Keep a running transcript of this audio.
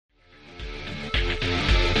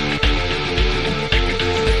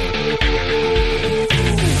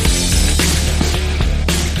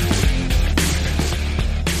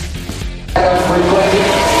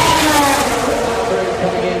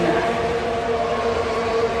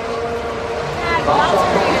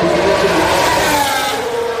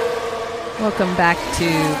Welcome back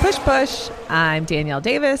to Push Push. I'm Danielle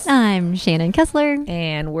Davis. I'm Shannon Kessler.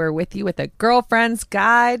 And we're with you with a girlfriend's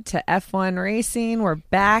guide to F1 racing. We're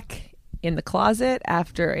back in the closet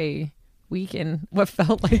after a week in what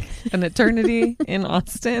felt like an eternity in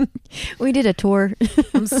Austin. We did a tour.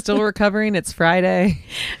 I'm still recovering. It's Friday.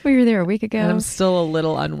 We were there a week ago. And I'm still a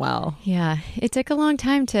little unwell. Yeah. It took a long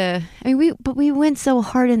time to, we went so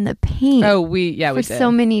hard in the paint. Oh, we did.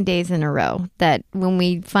 So many days in a row that when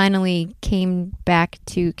we finally came back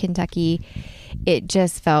to Kentucky, it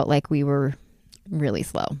just felt like we were really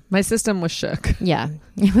slow. My system was shook. Yeah.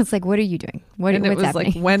 It was like, what are you doing? What's it was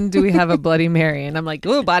happening? like, when do we have a Bloody Mary? And I'm like,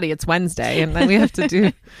 oh, buddy, it's Wednesday. And then we have to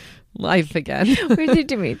do life again. We did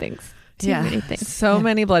too many things. Many things. So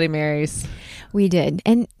many Bloody Marys. We did.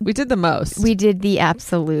 And we did the most. We did the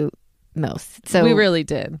absolute most. So we really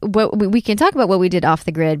did. What we can talk about what we did off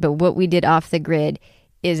the grid, but what we did off the grid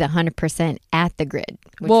is 100% at the grid,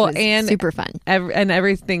 which was super fun. And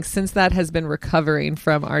everything since that has been recovering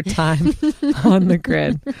from our time on the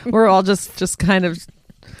grid. We're all just kind of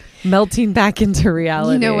melting back into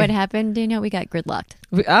reality. You know what happened, Danielle? We got gridlocked.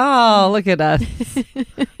 Oh, look at us.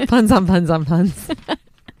 Puns on puns on puns.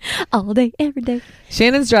 All day, every day.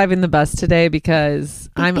 Shannon's driving the bus today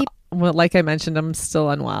because beep, beep. Well, like I mentioned, I'm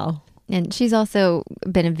still unwell. And she's also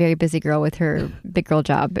been a very busy girl with her big girl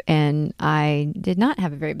job. And I did not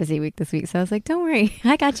have a very busy week this week. So I was like, don't worry,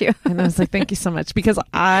 I got you. And I was like, thank you so much. Because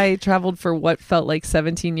I traveled for what felt like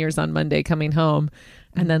 17 years on Monday coming home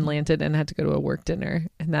and then landed and had to go to a work dinner.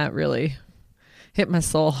 And that really hit my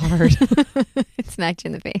soul hard. It smacked you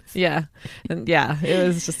in the face. Yeah. And yeah, it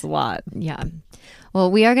was just a lot. Yeah.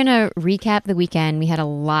 Well, we are going to recap the weekend. We had a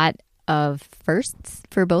lot of firsts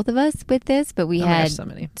for both of us with this, but we had so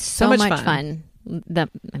many. So much fun.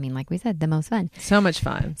 Like we said, the most fun. So much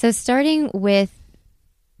fun. So starting with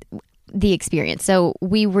the experience. So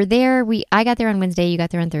we were there. I got there on Wednesday. You got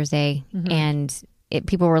there on Thursday. Mm-hmm. And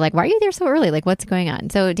people were like, why are you there so early? Like, what's going on?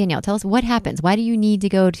 So Danielle, tell us what happens. Why do you need to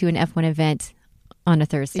go to an F1 event on a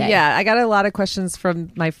Thursday? Yeah, I got a lot of questions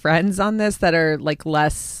from my friends on this that are like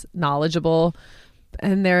less knowledgeable.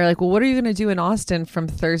 And they're like, well, what are you going to do in Austin from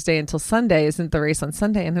Thursday until Sunday? Isn't the race on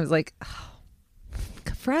Sunday? And I was like, oh,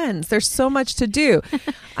 friends, there's so much to do.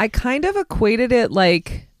 I kind of equated it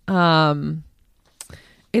like,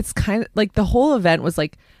 it's kind of like the whole event was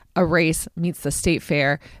like a race meets the state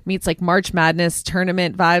fair, meets like March Madness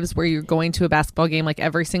tournament vibes where you're going to a basketball game like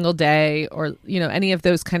every single day, or, you know, any of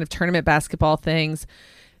those kind of tournament basketball things,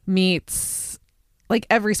 meets like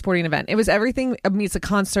every sporting event. It was everything. Meets a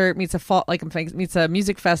concert, meets a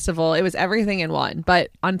music festival. It was everything in one.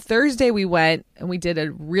 But on Thursday we went and we did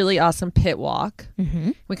a really awesome pit walk.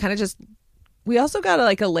 Mm-hmm. We also got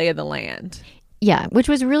a lay of the land. Yeah, which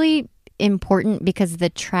was really important because the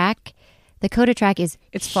COTA track is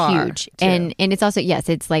huge, and it's also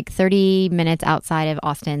it's like 30 minutes outside of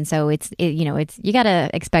Austin, so it's you gotta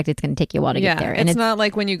expect it's gonna take you a while to get there. And it's not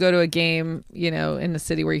like when you go to a game, in the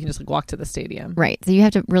city where you can just walk to the stadium. Right. So you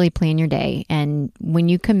have to really plan your day, and when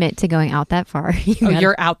you commit to going out that far,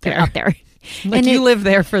 you're out there. You're out there. Like you live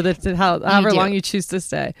there for however long you choose to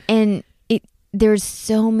stay. And there's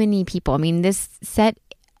so many people. I mean, this set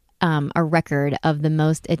a record of the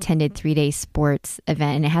most attended 3-day sports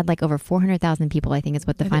event, and it had like over 400,000 people. I think is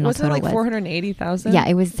what the final total was. 480,000? Yeah,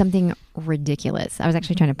 it was something ridiculous. I was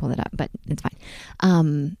actually trying to pull it up, but it's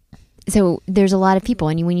fine. So there's a lot of people,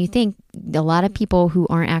 and when you think a lot of people who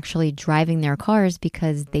aren't actually driving their cars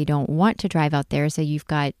because they don't want to drive out there, so you've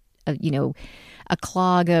got a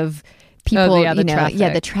clog of people. The traffic.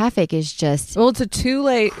 Yeah, the traffic is just it's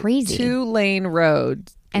a crazy 2-lane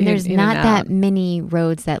road. And there's not that many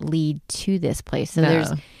roads that lead to this place. So there's,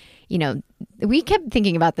 we kept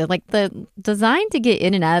thinking about this. Like the design to get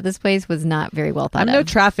in and out of this place was not very well thought of. I'm no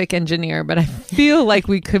traffic engineer, but I feel like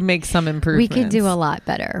we could make some improvements. We could do a lot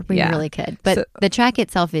better. We really could. But the track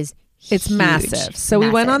itself is huge. Massive. So massive. We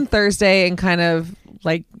went on Thursday and kind of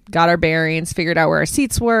like got our bearings, figured out where our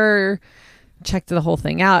seats were, checked the whole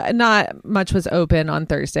thing out. Not much was open on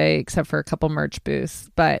Thursday except for a couple merch booths,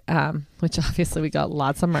 but which obviously we got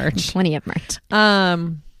lots of merch. Plenty of merch.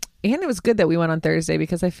 And it was good that we went on Thursday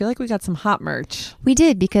because I feel like we got some hot merch. We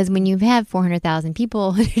did, because when you have 400,000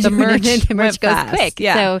 people, the merch goes fast. Quick.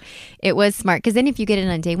 Yeah. So it was smart, because then if you get it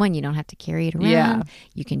on day one, you don't have to carry it around. Yeah.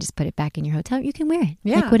 You can just put it back in your hotel. You can wear it.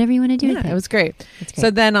 Yeah. Like whatever you want to do with it. It was great.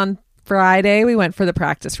 So then on Friday, we went for the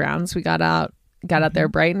practice rounds. We got out there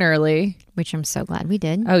bright and early. Which I'm so glad we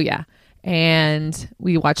did. Oh, yeah. And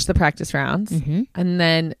we watched the practice rounds. Mm-hmm. And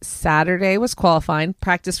then Saturday was qualifying,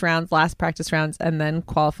 practice rounds, last practice rounds, and then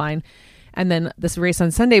qualifying. and then this race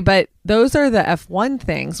on Sunday. But those are the F1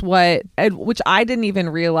 things, which I didn't even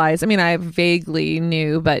realize. I mean, I vaguely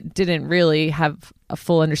knew, but didn't really have a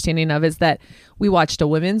full understanding of, is that we watched a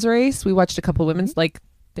women's race. We watched a couple women's, like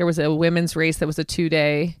there was a women's race that was a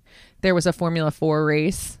 2-day. There was a Formula 4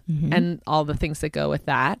 race and all the things that go with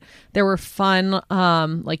that. There were fun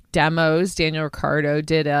like demos. Daniel Ricciardo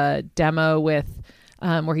did a demo with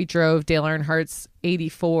where he drove Dale Earnhardt's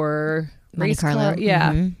 84 Monte race Carlo. car.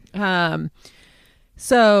 Yeah.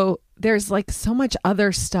 So there's like so much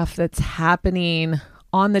other stuff that's happening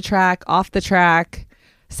on the track, off the track.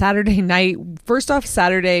 Saturday night. First off,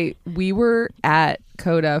 Saturday, we were at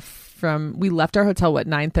COTA we left our hotel,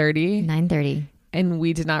 9:30? 9:30. And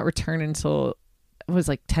we did not return until it was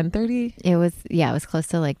like 10:30. It was close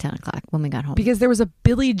to like 10 o'clock when we got home. Because there was a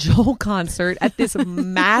Billy Joel concert at this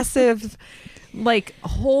massive, like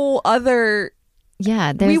whole other.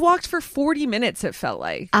 Yeah. We walked for 40 minutes, it felt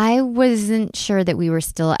like. I wasn't sure that we were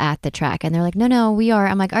still at the track. And they're like, no, we are.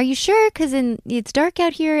 I'm like, are you sure? Because it's dark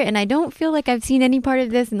out here and I don't feel like I've seen any part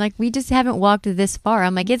of this. And like, we just haven't walked this far.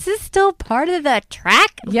 I'm like, is this still part of the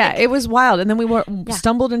track? Yeah, it was wild. And then we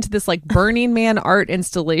stumbled into this like Burning Man art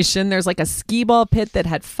installation. There's like a skee ball pit that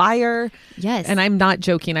had fire. Yes. And I'm not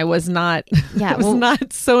joking. I was not, Yeah, I was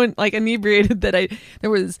not so like inebriated that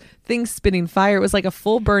there was things spitting fire. It was like a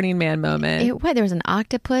full Burning Man moment. There was an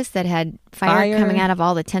octopus that had fire coming out of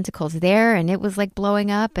all the tentacles there, and it was like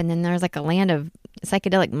blowing up. And then there was like a land of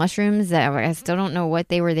psychedelic mushrooms that I still don't know what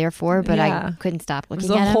they were there for, but I couldn't stop looking at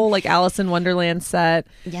them. It was a whole like Alice in Wonderland set.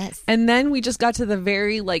 Yes. And then we just got to the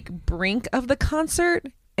very like brink of the concert.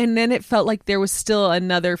 And then it felt like there was still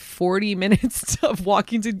another 40 minutes of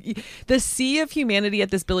walking to the sea of humanity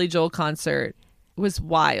at this Billy Joel concert. Was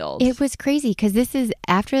wild. It was crazy because this is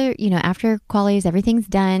after qualies, everything's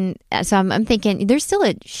done. So I'm thinking there's still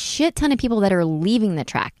a shit ton of people that are leaving the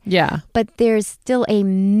track. Yeah. But there's still a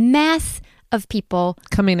mass of people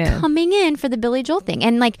coming in for the Billy Joel thing.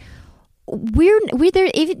 And like we're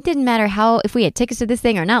there. It didn't matter if we had tickets to this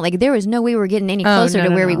thing or not. Like there was no way we were getting any closer to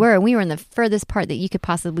where we were. And we were in the furthest part that you could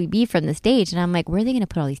possibly be from the stage. And I'm like, where are they going to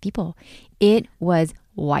put all these people? It was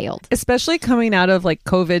wild, especially coming out of like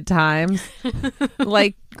COVID times.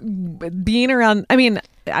 Like being around, I mean,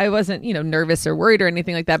 I wasn't nervous or worried or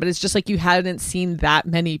anything like that, but it's just like you hadn't seen that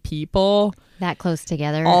many people that close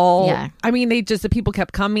together. Yeah, I mean, the people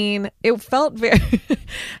kept coming. It felt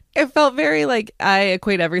very like I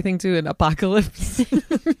equate everything to an apocalypse.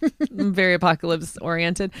 I'm very apocalypse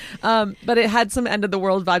oriented, but it had some end of the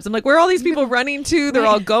world vibes. I'm like, where are all these people running to? They're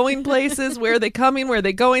all going places. Where are they coming? Where are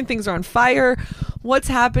they going? Things are on fire. What's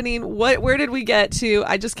happening? Where did we get to?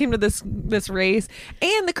 I just came to this race,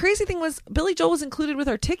 and the crazy thing was Billy Joel was included with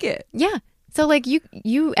our ticket. Yeah. So like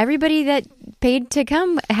everybody that paid to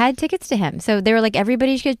come had tickets to him. So they were like,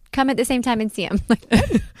 everybody should come at the same time and see him. Like,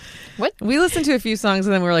 what? We listened to a few songs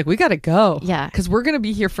and then we were like, we got to go. Yeah. Because we're going to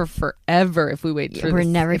be here for forever if we wait. We're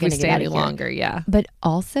never going to stay any longer. Yeah. But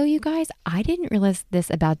also, you guys, I didn't realize this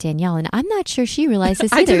about Danielle, and I'm not sure she realized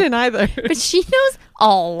this either. I didn't either. But she knows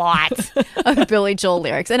a lot of Billy Joel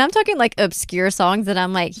lyrics. And I'm talking like obscure songs that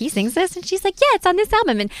I'm like, he sings this? And she's like, yeah, it's on this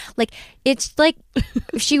album. And like, it's like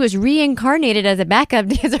she was reincarnated as a backup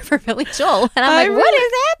dancer for Billy Joel. And I'm like, what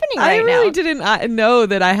is happening right now? I really didn't know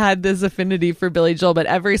that I had this affinity for Billy Joel, but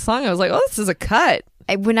every song I was like, oh, this is a cut.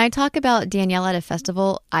 When I talk about Danielle at a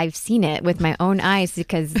festival, I've seen it with my own eyes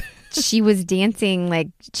because she was dancing like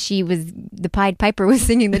the Pied Piper was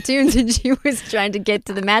singing the tunes and she was trying to get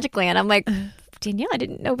to the Magic Land. I'm like, Danielle, I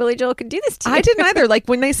didn't know Billy Joel could do this to you. I didn't either. Like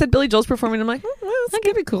when they said Billy Joel's performing, I'm like, this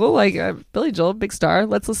could be cool. Like Billy Joel, big star.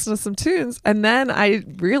 Let's listen to some tunes. And then I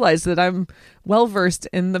realized that I'm well versed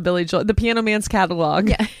in the Piano Man's catalog.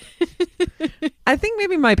 Yeah. I think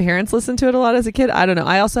maybe my parents listened to it a lot as a kid. I don't know.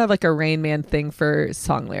 I also have like a Rain Man thing for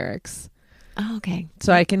song lyrics. Oh, okay.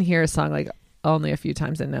 So I can hear a song like only a few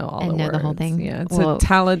times and know all the words. The whole thing. Yeah, it's a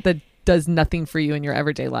talent that does nothing for you in your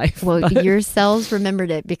everyday life. Well, your cells remembered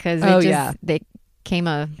it because I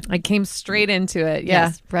came straight into it. Yeah.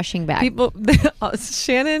 Yes, rushing back. People,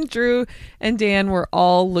 Shannon, Drew, and Dan were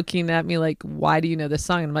all looking at me like, why do you know this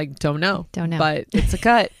song? And I'm like, don't know. But it's a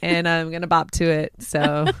cut and I'm going to bop to it.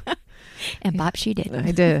 So. And bop she did.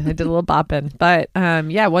 I did a little bopping. But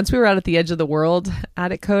once we were out at the edge of the world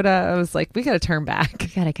out at COTA, I was like, we got to turn back. We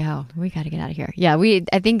got to go. We got to get out of here. Yeah,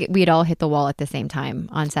 I think we had all hit the wall at the same time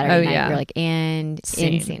on Saturday night. Yeah. We were like, and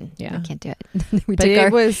scene. Yeah. I can't do it. We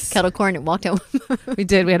took our kettle corn and walked home. We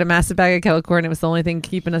did. We had a massive bag of kettle corn. It was the only thing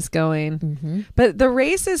keeping us going. Mm-hmm. But the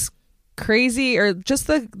race is crazy, or just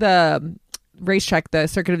the racetrack, the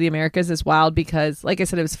Circuit of the Americas is wild because, like I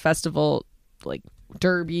said, it was a festival, like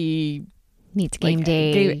Derby, Meets game like,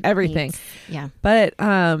 day. everything. Yeah. But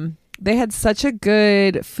they had such a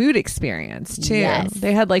good food experience too. Yes.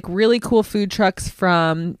 They had like really cool food trucks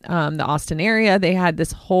from the Austin area. They had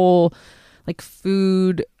this whole like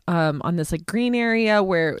food on this like green area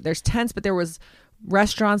where there's tents, but there was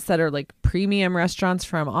restaurants that are like premium restaurants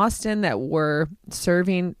from Austin that were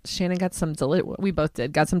serving. Shannon got some we both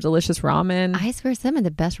did got some delicious ramen. I swear some of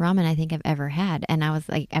the best ramen I think I've ever had. And I was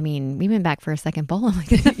like, I mean, we went back for a second bowl. I'm like,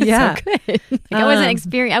 that was Yeah. so good. Like, I wasn't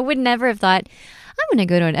experienced. I would never have thought, I'm going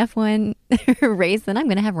to go to an F1 race and I'm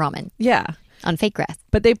going to have ramen Yeah. on fake grass.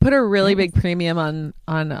 But they put a really big premium on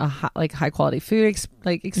a high quality food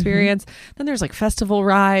experience. Then there's like festival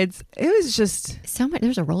rides. It was just So much.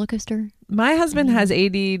 There's a roller coaster. my husband has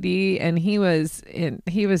ADD and he was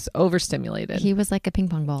overstimulated. He was like a ping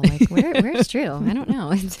pong ball. Like, where's Drew? I don't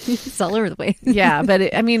know. It's all over the place. Yeah,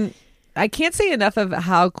 but I mean, I can't say enough of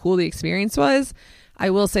how cool the experience was. I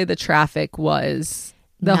will say the traffic was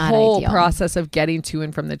the Not whole ideal. process of getting to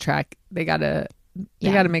and from the track. They gotta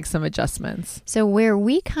make some adjustments. So where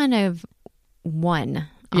we kind of won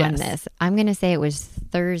on Yes. this, I'm going to say it was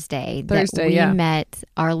Thursday that Thursday, we yeah. met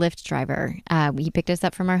our Lyft driver. He picked us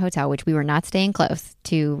up from our hotel, which we were not staying close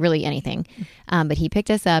to really anything. But he picked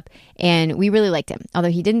us up and we really liked him.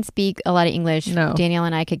 Although he didn't speak a lot of English, No. Danielle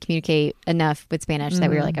and I could communicate enough with Spanish that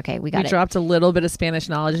we were like, okay, we got We it. dropped a little bit of Spanish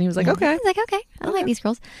knowledge and he was like, I okay. was like, okay, I like these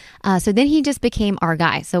girls. So then he just became our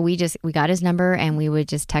guy. So we got his number and we would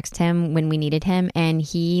just text him when we needed him. And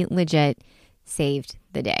he legit saved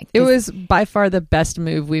the day. It was by far the best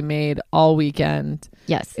move we made all weekend.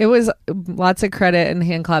 Yes. It was lots of credit and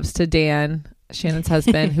hand claps to Dan, Shannon's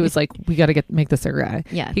husband, who was like, we got to make this a guy.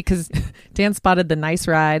 Yeah. Because Dan spotted the nice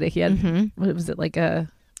ride. He had, Mhm. what was it, like a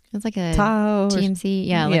It was like a Tahoe? GMC.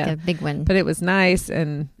 Yeah, like Yeah. a big one. But it was nice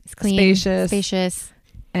and It's clean, spacious.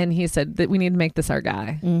 And he said that we need to make this our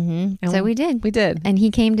guy. Mm-hmm. And So we did. We did. And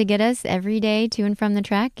he came to get us every day to and from the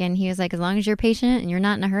track. And he was like, as long as you're patient and you're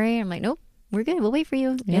not in a hurry. I'm like, nope, we're good. We'll wait for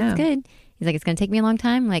you. Yeah. It's good. He's like, it's going to take me a long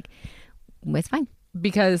time. I'm like, it's fine.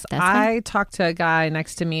 Because That's I talked to a guy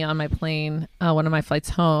next to me on my plane, one of my flights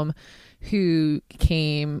home, who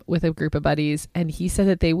came with a group of buddies, and he said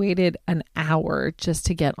that they waited an hour just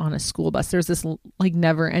to get on a school bus. There's this like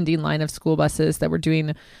never-ending line of school buses that were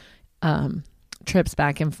doing trips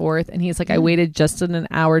back and forth, and he's like, I waited just an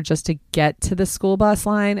hour just to get to the school bus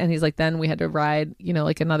line, and he's like, then we had to ride,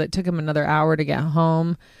 like it took him another hour to get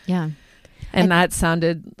home, Yeah. and that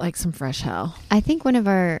sounded like some fresh hell. I think one of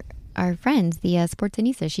our friends, the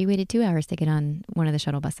Sportsanisa, she waited 2 hours to get on one of the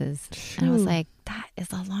shuttle buses. And I was like, that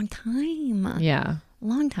is a long time. Yeah.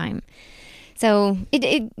 Long time. So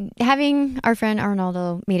it having our friend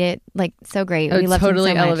Arnaldo made it like so great. We It loved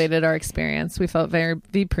totally him so much. elevated our experience. We felt very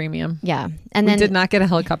premium. Yeah. And We then did not get a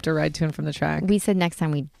helicopter ride to and from the track we said next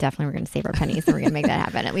time we definitely were going to save our pennies and we're going to make that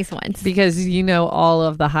happen at least once. because all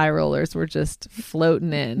of the high rollers were just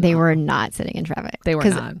floating in. They were not sitting in traffic. They were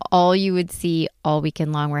 'Cause not. all you would see all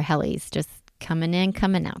weekend long were helis just coming in,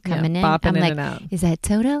 coming out, coming in. bopping I'm in like, and out. is that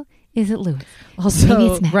Toto? Is it Lewis? Maybe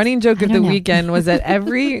Also, it's Max. running joke I of the don't know. weekend was that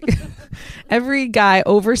every guy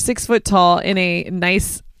over 6 foot tall in a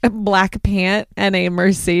nice black pant and a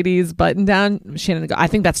Mercedes button down. Shannon go, I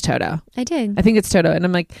think that's Toto. I did. I think it's Toto. And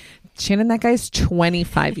I'm like, Shannon, that guy's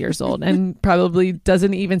 25 years old and probably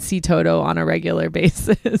doesn't even see Toto on a regular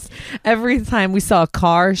basis. Every time we saw a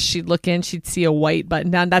car, she'd look in, she'd see a white button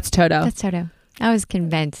down. That's Toto. That's Toto. I was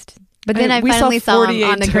convinced. But then I We finally saw him 48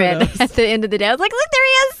 on the grid Totos. at the end of the day. I was like, look, there he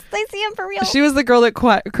is. I see him for real. She was the girl that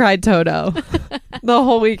cried Toto the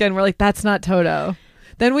whole weekend. We're like, that's not Toto.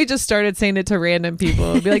 Then we just started saying it to random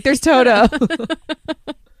people. Be like, there's Toto.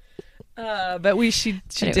 But she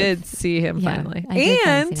did see him Yeah, finally. I did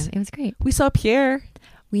finally And see him. It was great. we saw Pierre.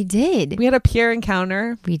 We did. We had a Pierre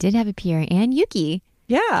encounter. We did have a Pierre and Yuki.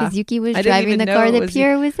 Yeah. Because Yuki was I didn't driving even the know car it that was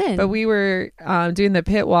Pierre was in. But we were doing the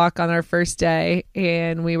pit walk on our first day,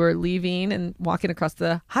 and we were leaving and walking across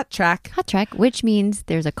the hot track. Hot track, which means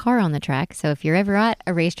there's a car on the track. So if you're ever at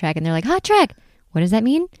a racetrack and they're like, hot track, what does that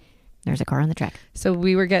mean? There's a car on the track. So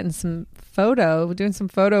we were doing some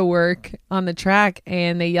photo work on the track,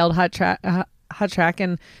 and they yelled hot track,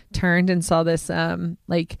 and turned and saw this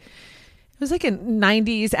it was like a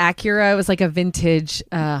 90s Acura. It was like a vintage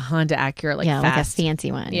Honda Acura, like like a fast.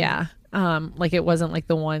 fancy one. Yeah. Like it wasn't like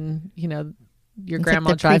the one, your It's grandma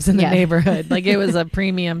like the drives in the yeah. neighborhood. Like it was a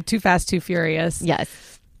premium, Too Fast, Too Furious.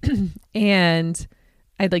 Yes. And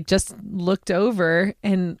I just looked over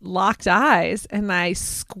and locked eyes, and I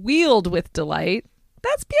squealed with delight.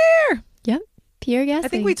 That's Pierre. Yep. Pierre Gasly. I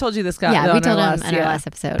think we told you this guy. Yeah, we told him last, in our last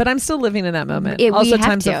episode. But I'm still living in that moment. We Also, have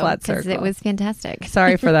time's to, a flat 'cause circle. it was fantastic.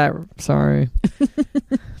 Sorry for that. Sorry.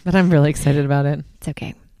 But I'm really excited about it. It's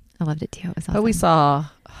okay. I loved it too. It was awesome. But we saw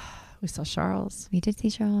Charles. We did see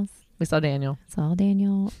Charles. We saw Daniel. Saw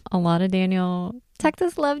Daniel. A lot of Daniel.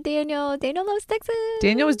 Texas loved Daniel. Daniel loves Texas.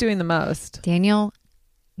 Daniel was doing the most. Daniel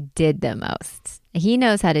did the most. He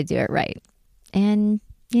knows how to do it right. And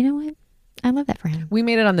you know what? I love that for him. We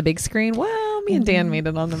made it on the big screen. Well, me and Dan made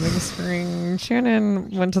it on the big screen. Shannon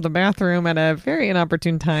went to the bathroom at a very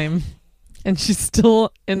inopportune time. And she's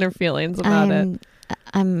still in her feelings about it.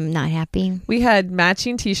 I'm not happy. We had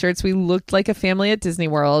matching t-shirts. We looked like a family at Disney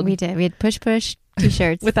World. We did. We had push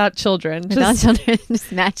t-shirts. Without children. Without children. Just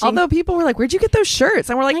matching. Although people were like, where'd you get those shirts?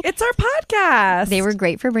 And we're like, it's our podcast. They were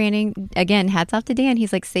great for branding. Again, hats off to Dan.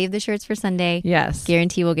 He's like, save the shirts for Sunday. Yes.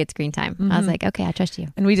 Guarantee we'll get screen time. I was like, okay, I trust you.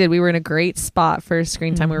 And we did. We were in a great spot for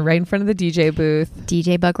screen time. We were right in front of the DJ booth.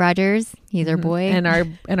 DJ Buck Rogers. He's our boy. And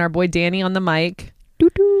our boy Danny on the mic.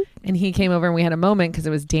 Doo-doo. And he came over and we had a moment because it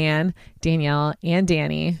was Dan, Danielle, and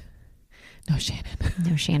Danny. No Shannon.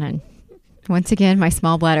 No Shannon. Once again, my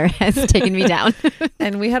small bladder has taken me down.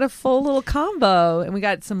 And we had a full little combo and we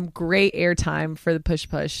got some great airtime for the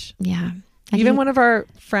push. Yeah. Even one of our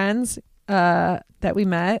friends that we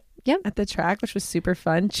met Yep. at the track, which was super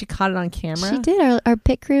fun. She caught it on camera. She did. Our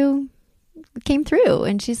pit crew came through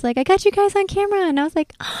and she's like, I got you guys on camera. And I was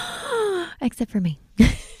like, oh, except for me.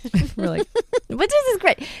 We're like, which is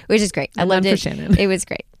great. I loved none it. for Shannon. It was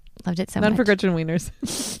great. Loved it so None much. for Gretchen Wieners.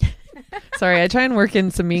 Sorry, I try and work in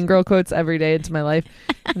some Mean Girl quotes every day into my life.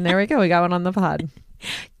 And there we go. We got one on the pod.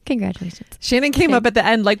 Congratulations. Shannon came up at the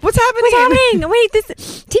end like, what's happening? What's happening? Wait, this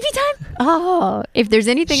TV time? Oh, if there's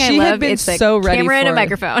anything I She had love, been it's a so ready camera and a for it.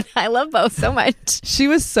 microphone. I love both so much. She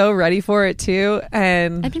was so ready for it too.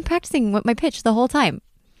 And I've been practicing my pitch the whole time.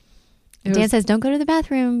 Dan says, don't go to the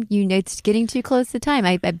bathroom. You know, it's getting too close to time.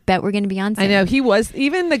 I bet we're going to be on soon. I know he was,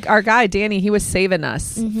 even our guy, Danny, he was saving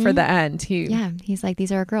us for the end. He's like,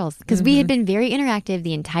 these are our girls. Because we had been very interactive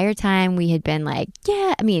the entire time. We had been like,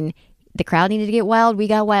 yeah, I mean, the crowd needed to get wild. We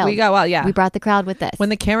got wild. Yeah. We brought the crowd with us. When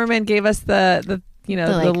the cameraman gave us the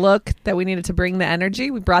look that we needed to bring the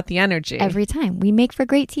energy, we brought the energy. Every time. We make for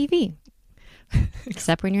great TV.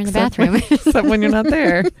 Except when you're in the bathroom. Except when you're not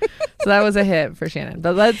there. So that was a hit for Shannon.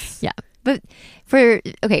 But let's... Yeah. But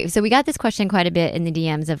so we got this question quite a bit in the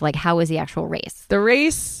DMs of like, how was the actual race? The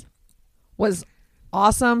race was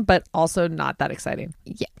awesome, but also not that exciting.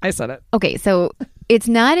 Yeah. I said it. Okay, so it's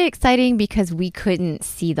not exciting because we couldn't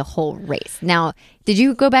see the whole race. Now, did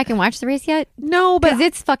you go back and watch the race yet? No, but... Because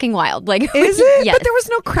it's fucking wild. Like, Is it? Yes. But there was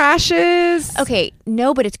no crashes. Okay,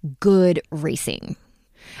 no, but it's good racing.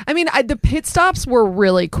 I mean, the pit stops were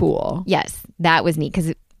really cool. Yes, that was neat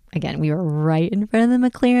because... Again, we were right in front of the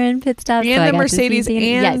McLaren pit stop. And the Mercedes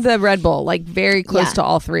and the Red Bull, like very close to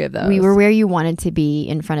all three of those. We were where you wanted to be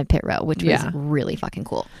in front of pit row, which was really fucking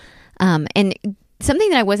cool. And something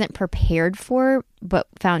that I wasn't prepared for, but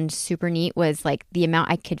found super neat was like the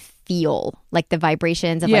amount I could feel, like the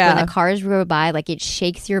vibrations of like when the cars roll by, like it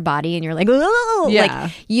shakes your body and you're like, oh,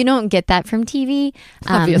 like you don't get that from TV.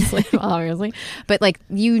 Obviously. But like,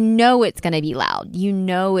 you know, it's going to be loud. You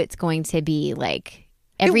know, it's going to be like,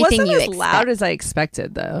 everything it wasn't you as expect. loud as I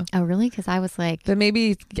expected, though. Oh, really? Because I was like... But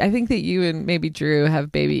maybe, I think that you and maybe Drew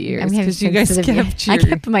have baby ears. I mean, Because you guys kept I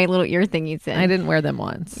kept my little ear thingies in. I didn't wear them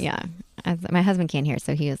once. Yeah. My husband can't hear,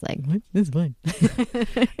 so he was like, what? This is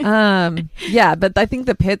fine. Yeah, but I think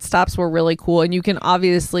the pit stops were really cool. And you can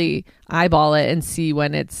obviously eyeball it and see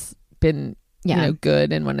when it's been...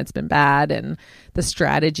 good and when it's been bad and the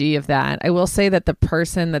strategy of that. I will say that the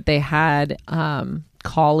person that they had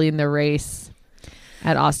calling the race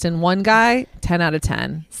at Austin, one guy, 10 out of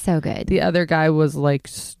 10. So good. The other guy was like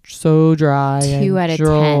so dry 2 out of 10.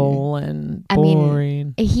 And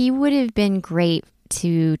boring. I mean, he would have been great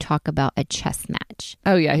to talk about a chess match.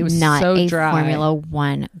 Oh yeah, he was not so a dry. Formula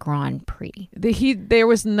One Grand Prix. There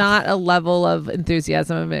was not a level of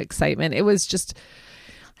enthusiasm and excitement. It was just...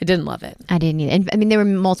 I didn't love it. I didn't either. And I mean, there were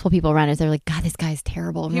multiple people around us. They're like, God, this guy's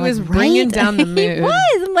terrible. And he we're was like, bringing right? down the mood. He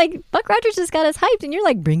was. I'm like, Buck Rogers just got us hyped. And you're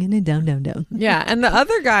like, bringing it down. Yeah. And the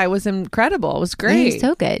other guy was incredible. It was great. He was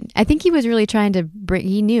so good. I think he was really trying to bring,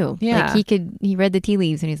 he knew. Yeah. Like he read the tea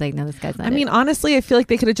leaves and he's like, no, this guy's not I mean, honestly, I feel like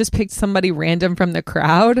they could have just picked somebody random from the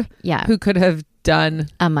crowd. Yeah. Who could have done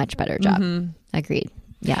a much better job. Agreed.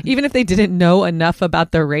 Yeah. Even if they didn't know enough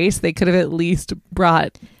about the race, they could have at least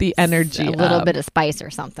brought the energy a little up. bit of spice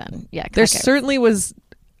or something. Yeah. There certainly was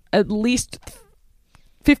at least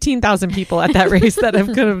 15,000 people at that race that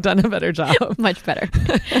could have done a better job. Much better.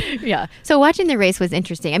 Yeah. So watching the race was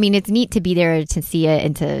interesting. I mean, it's neat to be there to see it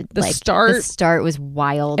and to the start. The start was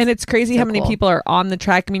wild. And it's crazy how many people are on the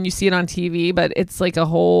track. I mean, you see it on TV, but it's like a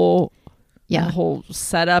whole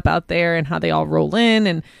setup out there and how they all roll in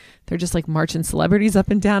and they're just like marching celebrities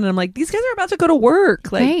up and down. And I'm like, these guys are about to go to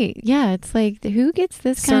work. Like, right. Yeah. It's like, who gets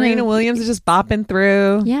this kind of... Serena Williams is just bopping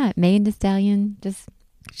through. Yeah. Megan Thee Stallion just...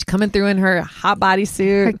 She's coming through in her hot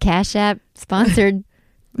bodysuit. Her Cash App sponsored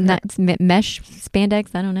mesh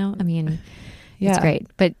spandex. I don't know. I mean, it's great.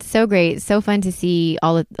 But so great. So fun to see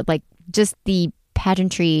all of, like, just the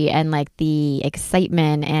pageantry and like the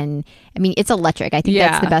excitement. And I mean, it's electric. I think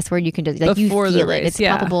that's the best word you can do. Like, before you feel the race, it. It's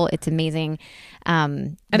palpable. It's amazing.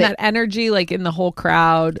 And that energy, like in the whole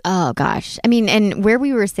crowd. Oh gosh. I mean, and where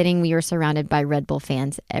we were sitting, we were surrounded by Red Bull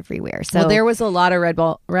fans everywhere. So there was a lot of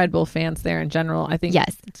Red Bull fans there in general. I think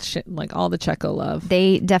yes, like all the Checo love.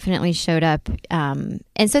 They definitely showed up. And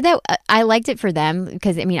so that I liked it for them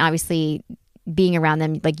because I mean, obviously being around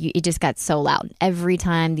them, like it just got so loud every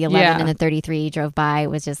time the 11 and the 33 drove by. It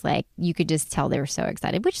was just like, you could just tell they were so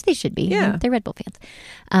excited, which they should be. Yeah. They're Red Bull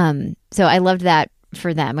fans. So I loved that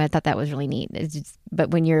for them. I thought that was really neat.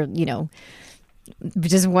 But when you're,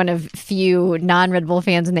 just one of few non-Red Bull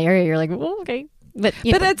fans in the area, you're like, well, okay. But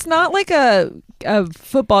it's not like a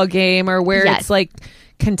football game or where it's like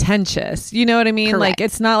contentious. You know what I mean? Correct. Like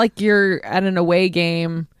it's not like you're at an away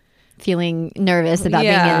game feeling nervous about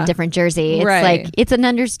being in a different jersey. It's like it's an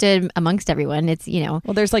understood amongst everyone. It's well,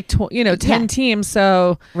 there's like 10 teams,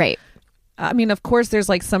 so right. I mean, of course, there's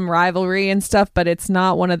like some rivalry and stuff, but it's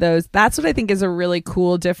not one of those. That's what I think is a really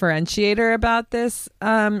cool differentiator about this,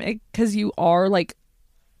 because you are like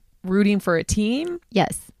rooting for a team.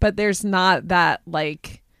 Yes, but there's not that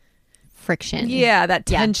like friction. Yeah, that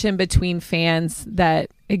tension between fans that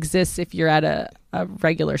exists if you're at a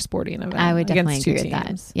regular sporting event. I would definitely agree with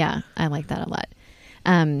that. Yeah, I like that a lot.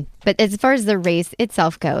 But as far as the race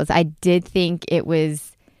itself goes, I did think it was.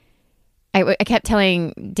 I kept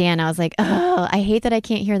telling Dan, I was like, oh, I hate that I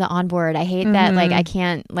can't hear the onboard. I hate that like I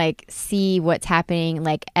can't like see what's happening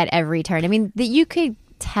like at every turn. I mean, that you could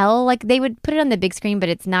tell like they would put it on the big screen, but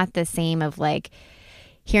it's not the same of like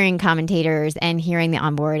hearing commentators and hearing the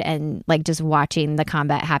onboard and like just watching the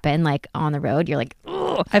combat happen like on the road. You're like,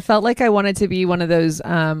 ugh. I felt like I wanted to be one of those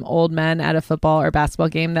old men at a football or basketball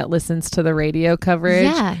game that listens to the radio coverage.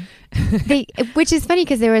 Yeah. Which is funny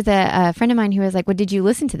because there was a friend of mine who was like, well, did you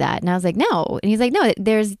listen to that? And I was like, no. And he's like, no,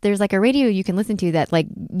 there's like a radio you can listen to that like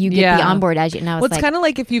you get the onboard as you. And I was it's kind of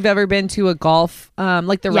like if you've ever been to a golf,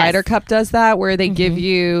 like the Ryder Cup does that, where they give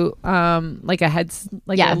you like a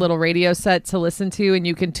a little radio set to listen to, and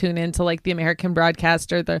you can tune into like the American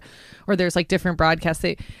broadcast or there's like different broadcasts.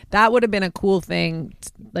 That would have been a cool thing,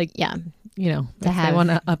 to have. They want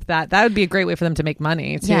to up that. That would be a great way for them to make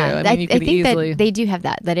money too. Yeah, I mean, you could easily. That they do have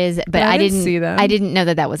that. That is, but I didn't see that. I didn't know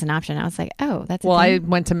that was an option. I was like, oh, that's. Well, I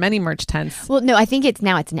went to many merch tents. Well, no, I think it's an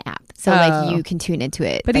app, so like you can tune into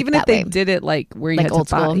it. But like, even if they did it like where you like had old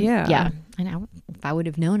to buy, school, yeah. And if I would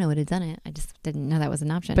have known, I would have done it. I just didn't know that was an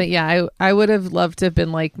option. But yeah, I would have loved to have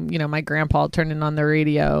been like, my grandpa turning on the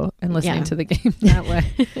radio and listening to the game that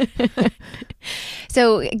way.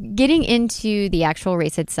 So getting into the actual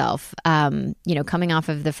race itself, coming off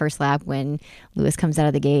of the first lap when Lewis comes out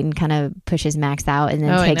of the gate and kind of pushes Max out and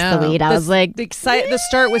then takes the lead, I was like, the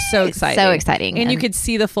start was so exciting. So exciting. And you could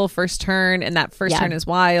see the full first turn, and that first turn is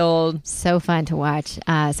wild. So fun to watch.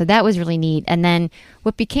 So that was really neat. And then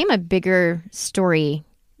what became a bigger story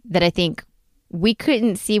that I think we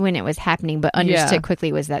couldn't see when it was happening, but understood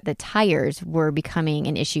quickly, was that the tires were becoming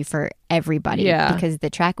an issue for everybody because the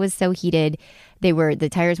track was so heated. The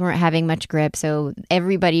tires weren't having much grip. So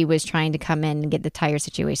everybody was trying to come in and get the tire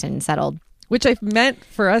situation settled. Which I meant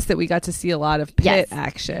for us that we got to see a lot of pit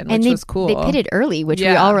action, which was cool. They pitted early, which we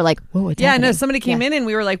all were like, whoa, what's happening? No, somebody came in and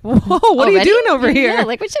we were like, whoa, what are you doing over here? Yeah,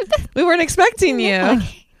 like, we weren't expecting you.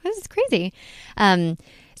 Like, this is crazy.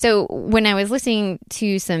 So when I was listening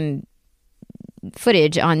to some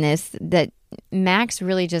footage on this, that Max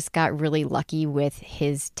really just got really lucky with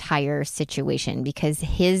his tire situation because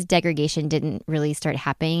his degradation didn't really start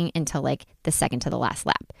happening until like the second to the last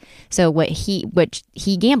lap. So what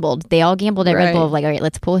he gambled, they all gambled at Red Bull of like, all right,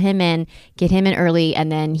 let's pull him in, get him in early,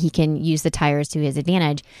 and then he can use the tires to his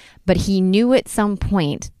advantage. But he knew at some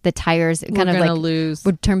point the tires kind of like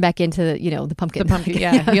would turn back into the pumpkin. The pumpkin,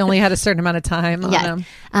 yeah. He only had a certain amount of time on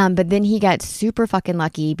him. But then he got super fucking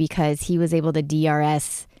lucky because he was able to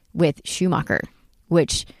DRS with Schumacher,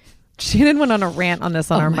 which Shannon went on a rant on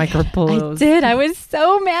this on our micropolos. I did. I was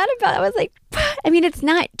so mad about it. I was like, I mean, it's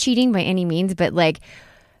not cheating by any means, but like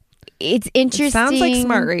it's interesting. It sounds like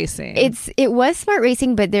smart racing. It was smart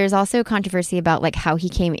racing, but there's also controversy about like how he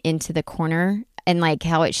came into the corner and like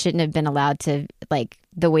how it shouldn't have been allowed to, like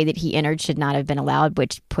the way that he entered should not have been allowed,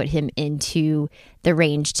 which put him into the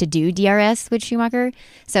range to do DRS with Schumacher.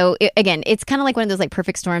 So again, it's kind of like one of those like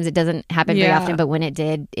perfect storms. It doesn't happen very often, but when it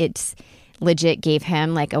did, it's legit gave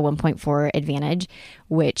him like a 1.4 advantage,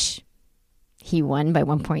 which he won by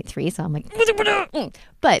 1.3. So I'm like,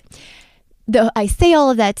 but I say all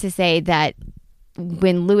of that to say that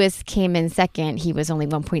when Lewis came in second, he was only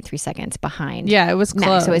 1.3 seconds behind. Yeah, it was close.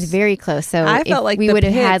 Max, so it was very close. So I felt like we would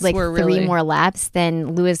have had like really... 3 more laps,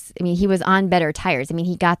 then Lewis, I mean, he was on better tires. I mean,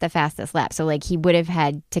 he got the fastest lap. So like he would have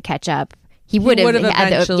had to catch up. He would have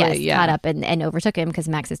eventually caught up and overtook him because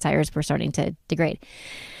Max's tires were starting to degrade.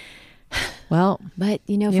 Well, but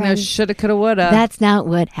friends, shoulda, coulda, woulda. That's not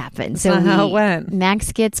what happened. That's not how it went.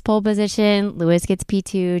 Max gets pole position, Lewis gets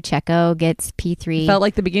P2, Checo gets P3. Felt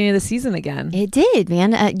like the beginning of the season again. It did,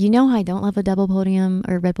 man. I don't love a double podium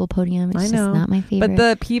or Red Bull podium. It's just not my favorite. But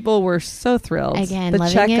the people were so thrilled. Again,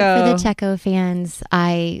 loving it for the Checo fans.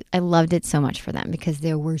 I loved it so much for them because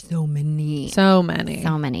there were so many.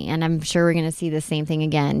 And I'm sure we're going to see the same thing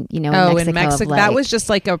again. In Mexico. That was just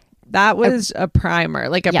like a primer,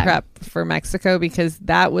 like a prep for Mexico, because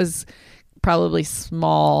that was probably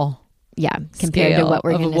small. Yeah, compared to what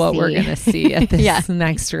we're going to see at this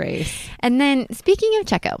next race. And then speaking of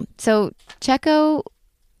Checo, so Checo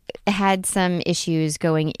had some issues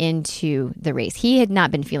going into the race. He had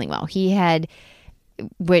not been feeling well. He had,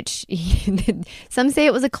 some say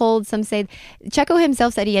it was a cold, some say Checo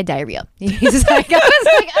himself said he had diarrhea. He's like, I was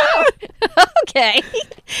like, oh, okay.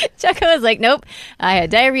 Checo was like, nope, I had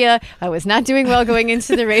diarrhea. I was not doing well going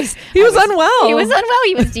into the race. He was unwell.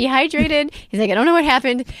 He was dehydrated. He's like, I don't know what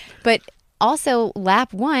happened. But also,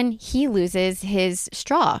 lap 1, he loses his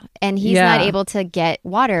straw and he's not able to get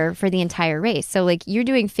water for the entire race. So, like, you're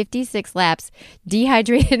doing 56 laps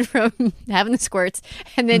dehydrated from having the squirts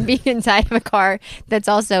and then being inside of a car that's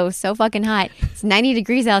also so fucking hot. It's 90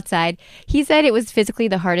 degrees outside. He said it was physically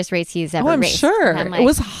the hardest race he's ever raced. Sure. Like, it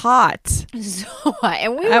was hot. So hot.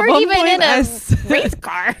 And we weren't even in a race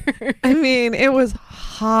car. I mean, it was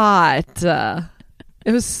hot.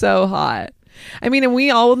 It was so hot. I mean, and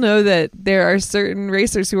we all know that there are certain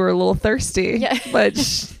racers who are a little thirsty. Yeah. But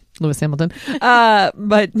Lewis Hamilton.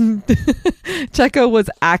 But Checo was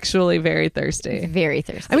actually very thirsty. Very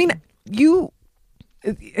thirsty. I mean,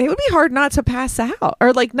 it would be hard not to pass out,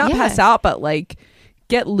 or like not pass out, but like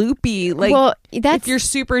get loopy. Like, well, if you're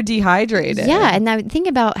super dehydrated. Yeah, and I think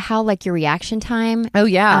about how like your reaction time. Oh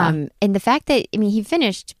yeah, and the fact that he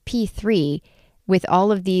finished P3 with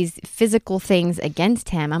all of these physical things against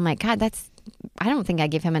him. I'm like, God, I don't think I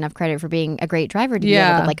give him enough credit for being a great driver to be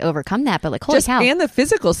able to like overcome that. But like, holy cow. And the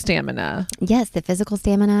physical stamina. Yes, the physical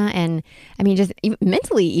stamina. And I mean, just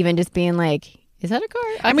mentally, even just being like, is that a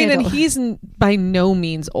car? I mean, and he's by no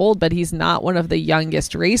means old, but he's not one of the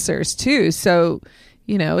youngest racers too. So,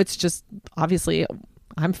 it's just obviously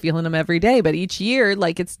I'm feeling him every day, but each year,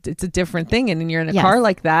 like it's a different thing. And then you're in a car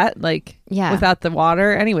like that, like without the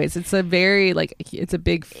water. Anyways, it's a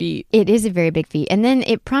big feat. It is a very big feat. And then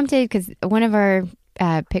it prompted, because one of our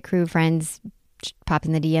pit crew friends popped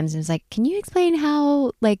in the DMs and was like, can you explain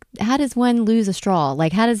how does one lose a straw?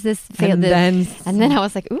 Like, how does this fail? And then I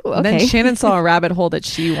was like, ooh, okay. Then Shannon saw a rabbit hole that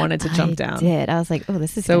she wanted to jump down. I did. I was like, oh,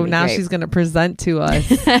 this is so now great. She's going to present to us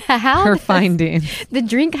her findings. The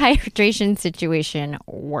drink hydration situation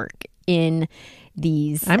work in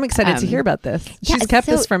these. I'm excited to hear about this. She's kept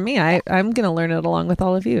this from me. I'm going to learn it along with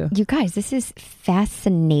all of you. You guys, this is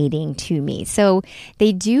fascinating to me. So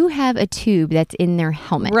they do have a tube that's in their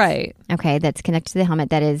helmet. Right. Okay. That's connected to the helmet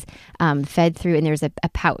that is fed through, and there's a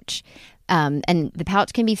pouch. And the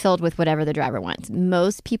pouch can be filled with whatever the driver wants.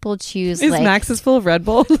 Most people choose. Is Max's full of Red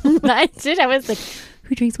Bull? I was like,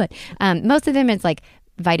 who drinks what? Most of them it's like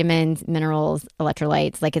vitamins, minerals,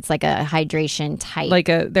 electrolytes. Like, it's like a hydration type, like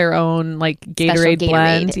their own like Gatorade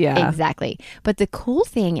blend. Yeah, exactly. But the cool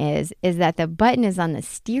thing is that the button is on the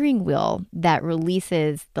steering wheel that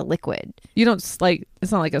releases the liquid. You don't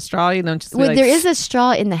it's not like a straw. You don't just. Well, there is a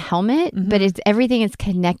straw in the helmet, but everything is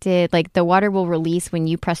connected. Like, the water will release when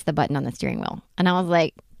you press the button on the steering wheel. And I was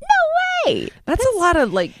like, no way. That's a lot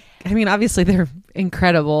of like. I mean, obviously they're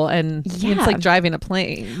incredible, and it's like driving a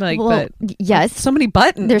plane. Like, but yes, so many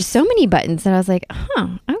buttons. There's so many buttons that I was like,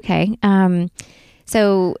 okay.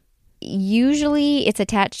 So usually it's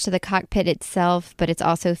attached to the cockpit itself, but it's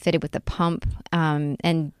also fitted with the pump.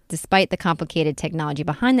 And despite the complicated technology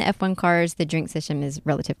behind the F1 cars, the drink system is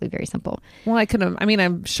relatively very simple. Well,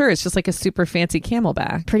 I'm sure it's just like a super fancy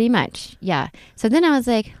Camelback. Pretty much, yeah. So then I was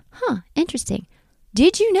like, interesting.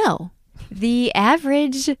 Did you know the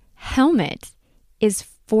average helmet is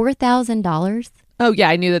 $4,000? Oh, yeah.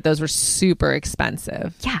 I knew that those were super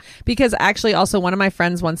expensive. Yeah. Because actually, also, one of my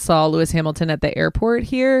friends once saw Lewis Hamilton at the airport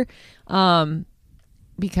here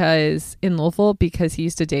because in Louisville, because he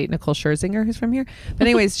used to date Nicole Scherzinger, who's from here. But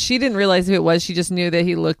anyways, she didn't realize who it was. She just knew that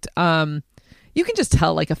he looked... you can just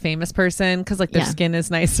tell like a famous person because like their skin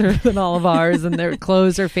is nicer than all of ours and their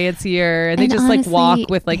clothes are fancier and they just honestly, like walk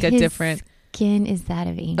with like a his different... skin is that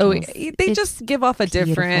of angels. Oh, they just give off a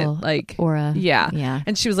different like aura. Yeah.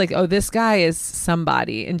 And she was like, oh, this guy is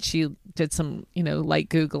somebody. And she did some, light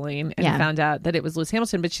Googling and found out that it was Lewis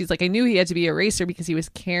Hamilton. But she's like, I knew he had to be a racer because he was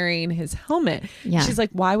carrying his helmet. Yeah. She's like,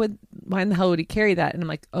 why in the hell would he carry that? And I'm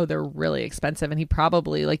like, oh, they're really expensive. And he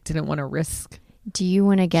probably like didn't want to risk. Do you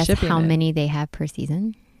want to guess how it. many they have per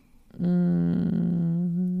season?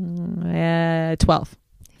 12.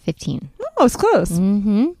 15. Oh, it's close.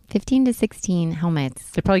 15 to 16 helmets.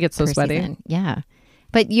 They probably get so sweaty. Season. Yeah.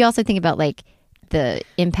 But you also think about like the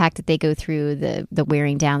impact that they go through, the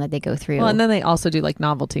wearing down that they go through. Well, and then they also do like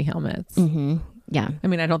novelty helmets. Yeah. I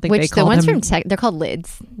mean, I don't think Which they call the ones them... from they're called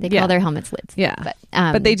lids. They call their helmets lids. Yeah.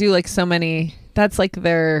 But they do like so many... That's like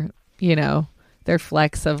their, their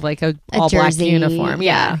flex of like a all black uniform.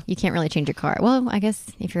 Yeah. You can't really change your car. Well, I guess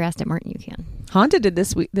if you're Aston Martin, you can. Honda did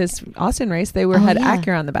this Austin race. They had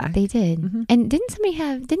Acura on the back. They did. And didn't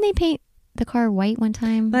they paint the car white one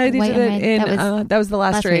time? They white did it in, that was the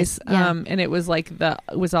last race. Yeah. And it was like it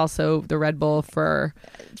was also the Red Bull to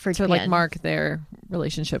Japan. like mark their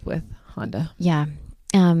relationship with Honda. Yeah.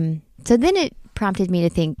 So then it prompted me to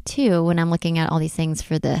think too, when I'm looking at all these things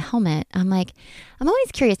for the helmet, I'm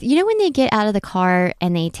always curious, when they get out of the car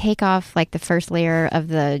and they take off like the first layer of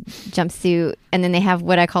the jumpsuit and then they have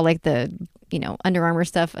what I call like the, Under Armour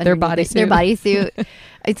stuff. Their bodysuit. Their bodysuit.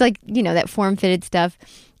 It's like, that form-fitted stuff.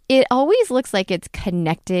 It always looks like it's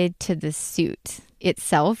connected to the suit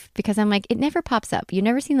itself because I'm like, it never pops up. You've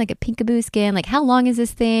never seen like a peekaboo skin. Like, how long is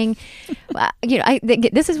this thing?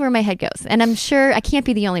 This is where my head goes. And I'm sure I can't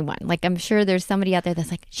be the only one. Like, I'm sure there's somebody out there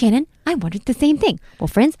that's like, Shannon, I wondered the same thing. Well,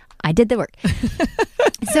 friends, I did the work.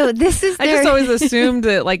 So this is I just always assumed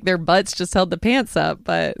that like their butts just held the pants up,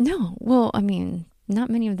 but no. Well, I mean, not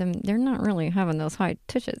many of them, they're not really having those high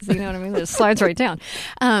tushes. You know what I mean? It slides right down.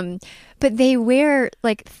 But they wear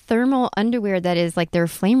like thermal underwear that is like their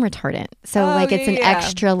flame retardant. So it's an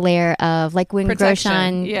extra layer of like when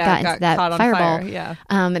Grosjean got into that fireball.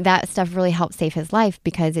 That stuff really helped save his life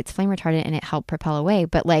because it's flame retardant and it helped propel away.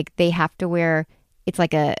 But like they have to wear, it's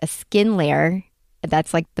like a skin layer.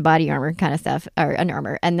 That's like the body armor kind of stuff or Under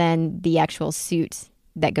Armour. And then the actual suit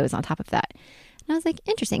that goes on top of that. And I was like,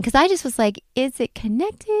 interesting. Because I just was like, is it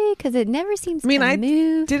connected? Because it never seems to move. I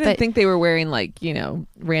didn't think they were wearing like,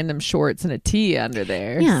 random shorts and a tee under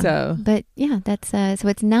there. Yeah. So. But yeah, that's, so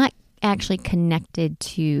it's not actually connected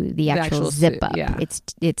to the actual zip suit, up. Yeah.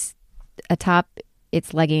 It's a top,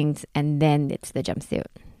 it's leggings, and then it's the jumpsuit.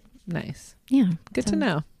 Nice. Yeah. Good to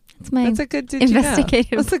know. That's a good did you know.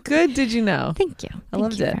 That's a good did you know. Thank you. I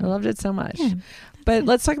loved it. I loved it so much. Yeah. But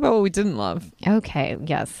let's talk about what we didn't love. Okay.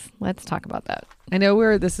 Yes. Let's talk about that. I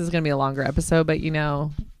know this is going to be a longer episode, but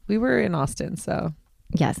we were in Austin, so.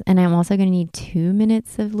 Yes. And I'm also going to need 2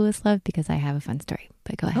 minutes of Lewis love because I have a fun story.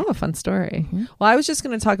 But go ahead. Oh, a fun story. Well, I was just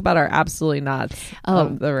going to talk about our absolutely nuts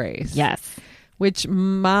of the race. Yes. Which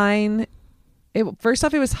first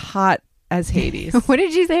off, it was hot as Hades. What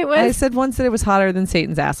did you say it was? I said once that it was hotter than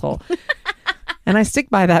Satan's asshole. And I stick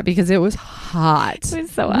by that because it was hot. It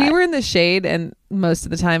was so hot. We were in the shade and most of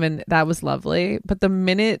the time, and that was lovely. But the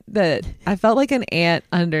minute that I felt like an ant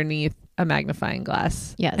underneath a magnifying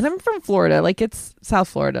glass. Yes. And I'm from Florida. Like, it's South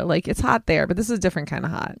Florida. Like, it's hot there, but this is a different kind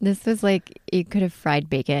of hot. This was like, you could have fried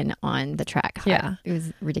bacon on the track. Hot. Yeah. It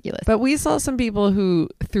was ridiculous. But we saw some people who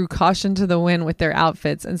threw caution to the wind with their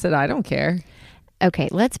outfits and said, I don't care. Okay,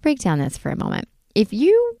 let's break down this for a moment. If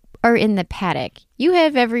you are in the paddock, you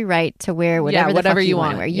have every right to wear whatever the fuck you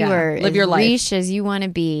want to wear. You are live your life. Leash as you want to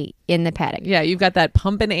be in the paddock. Yeah, you've got that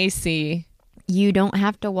pumping AC. You don't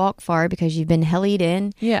have to walk far because you've been hellied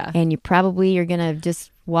in. Yeah. And you probably are going to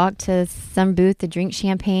just walk to some booth to drink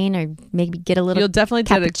champagne or maybe get a little You'll definitely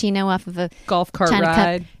cappuccino off of a golf cart China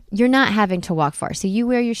ride. Cup. You're not having to walk far. So you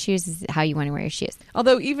wear your shoes how you want to wear your shoes.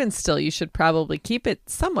 Although even still, you should probably keep it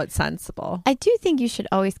somewhat sensible. I do think you should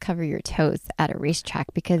always cover your toes at a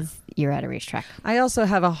racetrack because you're at a racetrack. I also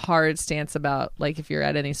have a hard stance about, like, if you're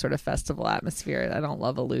at any sort of festival atmosphere, I don't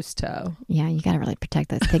love a loose toe. Yeah, you got to really protect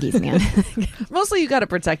those piggies, man. Mostly you got to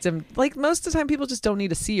protect them. Like, most of the time, people just don't need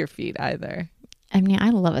to see your feet either. I mean, I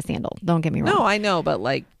love a sandal. Don't get me wrong. No, I know, but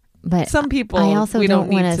like, but some people, I also we don't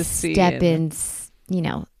need want to step in,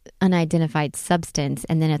 unidentified substance,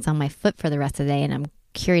 and then it's on my foot for the rest of the day, and I'm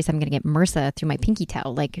curious I'm going to get MRSA through my pinky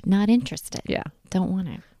toe. Like, not interested. Yeah. Don't want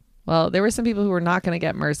it. Well, there were some people who were not going to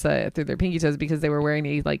get MRSA through their pinky toes because they were wearing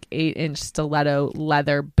a 8-inch stiletto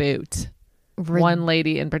leather boot. One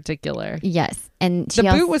lady in particular. Yes. And the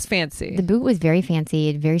boot was fancy. The boot was very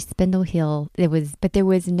fancy, very spindle heel. But there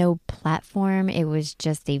was no platform. It was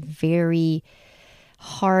just a very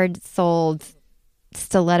hard-soled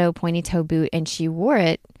stiletto pointy toe boot, and she wore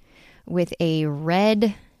it with a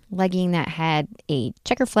red legging that had a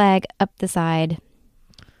checker flag up the side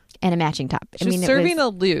and a matching top. She's serving a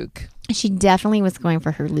Luke. She definitely was going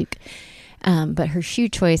for her Luke. But her shoe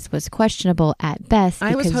choice was questionable at best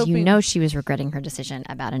because you know she was regretting her decision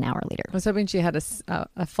about an hour later. I was hoping she had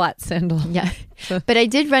a flat sandal. Yeah. But I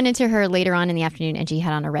did run into her later on in the afternoon, and she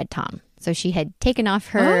had on a red Tom. So she had taken off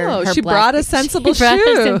her she brought a sensible shoe. She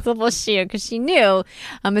brought a sensible shoe because she knew.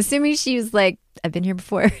 I'm assuming she was like, I've been here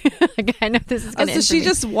before. Like, I know this is going to So she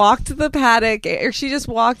just walked the paddock, or she just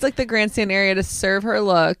walked like the grandstand area to serve her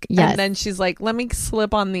look. Yes. And then she's like, let me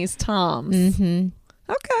slip on these Toms. Mm-hmm.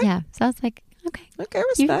 Okay. Yeah. So I was like, okay. Okay,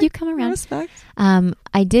 respect. You come around. Respect.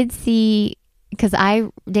 I did see, because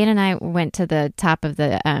Dan and I went to the top of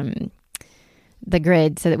the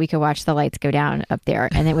grid so that we could watch the lights go down up there,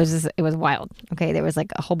 and it was wild. Okay, there was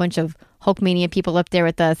like a whole bunch of Hulkmania people up there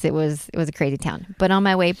with us. It was a crazy town. But on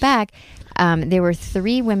my way back, there were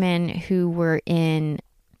 3 women who were in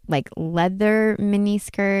like leather mini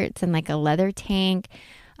skirts and like a leather tank.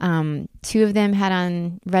 2 of them had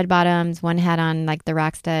on red bottoms. One had on like the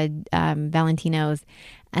Rockstud Valentinos,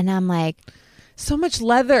 and I'm like, so much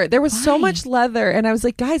leather. There was so much leather, and I was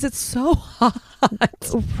like, guys, it's so hot.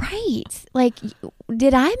 Right. Like,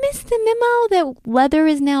 did I miss the memo that leather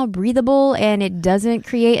is now breathable and it doesn't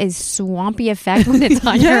create a swampy effect when it's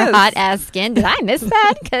on your hot ass skin? Did I miss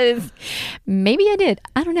that? Because maybe I did.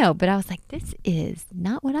 I don't know. But I was like, this is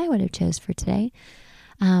not what I would have chose for today.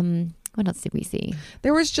 What else did we see?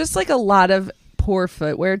 There was just like a lot of poor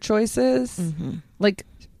footwear choices. Mm-hmm. Like,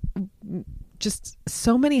 just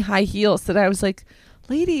so many high heels that I was like,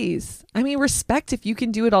 ladies, I mean, respect if you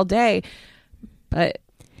can do it all day, but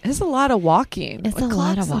it's a lot of walking. It's a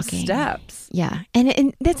lot of walking. Steps. Yeah.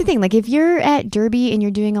 And that's the thing. Like, if you're at Derby and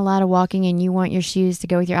you're doing a lot of walking and you want your shoes to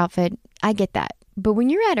go with your outfit, I get that. But when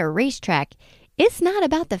you're at a racetrack, it's not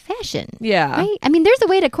about the fashion. Yeah. Right? I mean, there's a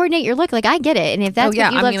way to coordinate your look. Like, I get it. And if that's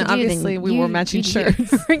what you love to do, obviously then we wore matching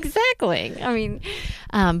shirts. Exactly. I mean,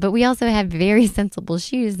 but we also have very sensible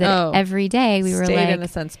shoes that every day we were like, in a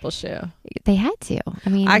sensible shoe. They had to. I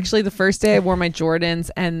mean, actually, the first day I wore my Jordans,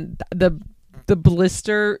 and the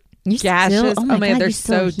blister gashes. Oh my God, they're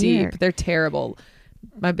so deep. They're terrible.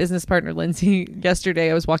 My business partner, Lindsay, yesterday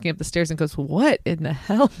I was walking up the stairs and goes, what in the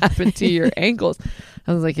hell happened to your ankles?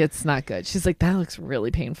 I was like, it's not good. She's like, that looks really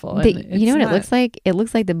painful. You know what it looks like? It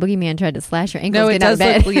looks like the boogeyman tried to slash your ankles. No, it does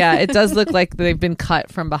look, it does look like they've been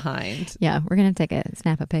cut from behind. Yeah, we're going to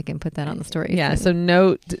snap a pic and put that on the story. Yeah, so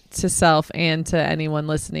note to self and to anyone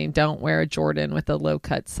listening, don't wear a Jordan with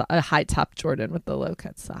a high top Jordan with a low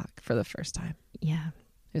cut sock for the first time. Yeah.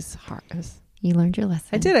 It's hard. You learned your lesson.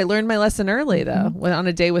 I did. I learned my lesson early, though, on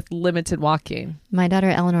a day with limited walking. My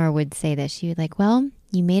daughter Eleanor would say this. She would like, well,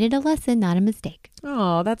 you made it a lesson, not a mistake.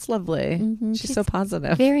 Oh, that's lovely. Mm-hmm. She's so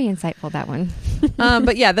positive. Very insightful, that one.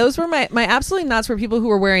 But yeah, those were my absolutely nuts were people who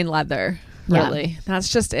were wearing leather. Really. Yeah. That's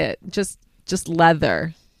just it. Just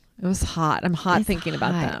leather. It was hot. I'm hot thinking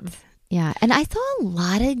about them. Yeah. And I saw a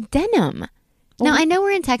lot of denim. Now, I know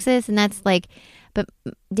we're in Texas and that's like, but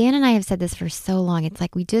Dan and I have said this for so long. It's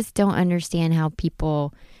like we just don't understand how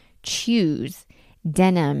people choose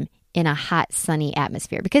denim in a hot, sunny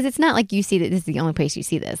atmosphere. Because it's not like you see that this is the only place you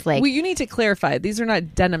see this. Like, well, you need to clarify. These are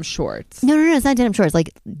not denim shorts. No, it's not denim shorts.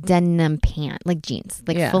 Like denim pant, like jeans,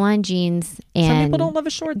 like full-on jeans. And some people don't love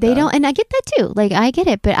a short. They don't, and I get that too. Like I get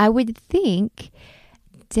it, but I would think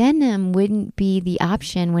denim wouldn't be the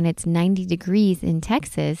option when it's 90 degrees in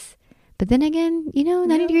Texas. But then again,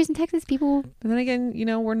 90 degrees in Texas, people... But then again,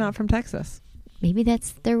 we're not from Texas. Maybe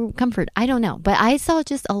that's their comfort. I don't know. But I saw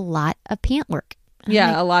just a lot of pant work.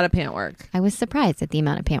 Yeah, a lot of pant work. I was surprised at the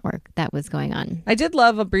amount of pant work that was going on. I did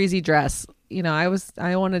love a breezy dress. I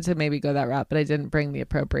wanted to maybe go that route, but I didn't bring the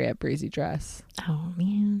appropriate breezy dress. Oh,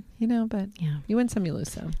 man. But you win some, you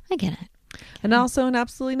lose some. I get it. And also, and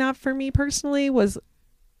absolutely not for me personally, was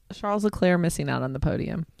Charles Leclerc missing out on the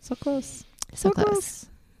podium. So close. So close.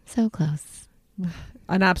 So close.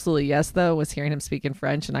 An absolute yes, though, was hearing him speak in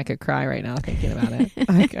French, and I could cry right now thinking about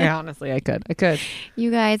it. I honestly, I could.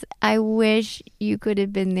 You guys, I wish you could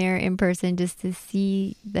have been there in person just to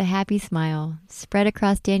see the happy smile spread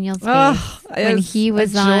across Daniel's face when he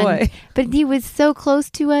was on. But he was so close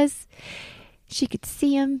to us. She could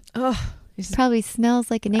see him. Oh, probably smells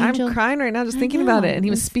like an angel. I'm crying right now just thinking about it. And he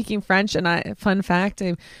was speaking French. And fun fact,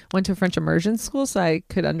 I went to a French immersion school, so I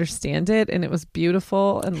could understand it. And it was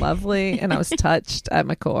beautiful and lovely. And I was touched at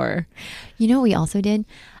my core. You know what we also did?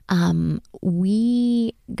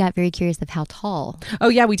 We got very curious of how tall. Oh,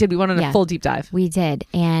 yeah, we did. We went on a full deep dive. We did.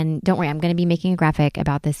 And don't worry, I'm going to be making a graphic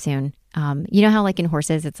about this soon. You know how like in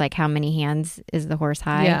horses, it's like how many hands is the horse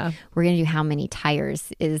high? Yeah. We're going to do how many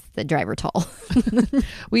tires is the driver tall.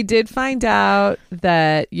 We did find out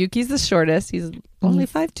that Yuki's the shortest. He's only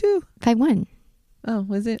 5'2". 5'1". Oh,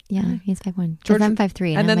 was it? Yeah, he's 5'1". George, I'm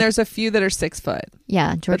 5'3". And then there's a few that are 6 foot.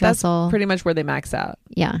 Yeah, George Russell. That's pretty much where they max out.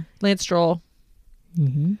 Yeah. Lance Stroll.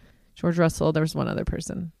 Mm-hmm. George Russell. There was one other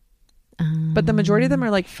person. But the majority of them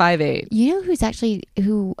are like 5'8". You know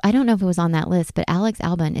who I don't know if it was on that list, but Alex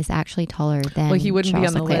Albon is actually taller than Well, he wouldn't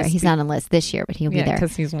Charles be on Leclerc. the list. He's not on the list this year, but he'll be there.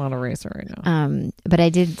 Because he's not a racer right now. But I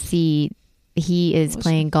did see he is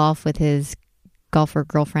playing golf with his golfer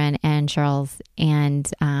girlfriend and Charles and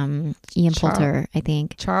Ian Poulter, I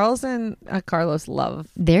think. Charles and Carlos love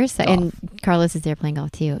golf. And Carlos is there playing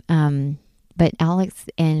golf too. But Alex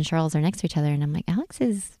and Charles are next to each other, and I'm like, Alex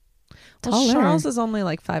is taller. Well, Charles is only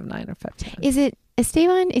like 5'9" or 5'10". Is it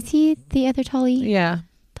Esteban? Is he the other tallie? Yeah.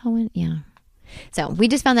 Tall one? Yeah. So we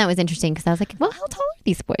just found that was interesting because I was like, well, how tall are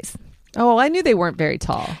these boys? Oh, well, I knew they weren't very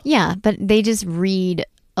tall. Yeah, but they just read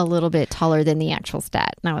a little bit taller than the actual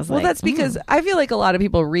stat. And I was like, well, that's because I feel like a lot of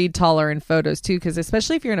people read taller in photos too, because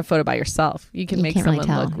especially if you're in a photo by yourself, you can make someone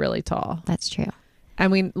look really tall. That's true. I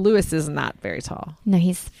mean, Lewis is not very tall. No,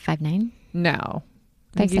 he's 5'9". No.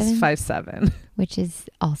 I think he's 5'7". Which is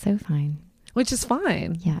also fine. Which is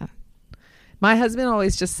fine. Yeah. My husband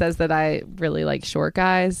always just says that I really like short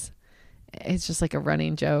guys. It's just like a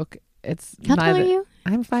running joke. How tall are you?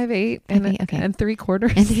 I'm 5'8" and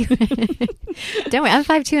 3/4. Don't worry, I'm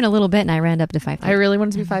 5'2" in a little bit, and I ran up to 5'3". I really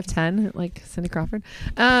wanted to be 5'10", like Cindy Crawford.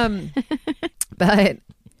 But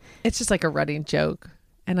it's just like a running joke.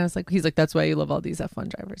 And I was like, he's like, that's why you love all these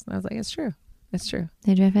F1 drivers. And I was like, it's true. It's true.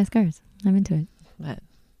 They drive fast cars. I'm into it. But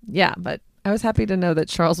I was happy to know that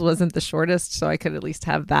Charles wasn't the shortest, so I could at least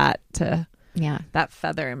have that that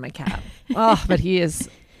feather in my cap. Oh, but he is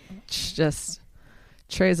just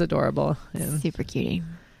Trey's adorable. And super cutie.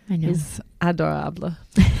 I know. He's adorable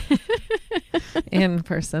in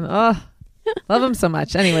person. Oh, love him so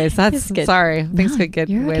much. Anyways, that's sorry. Things could get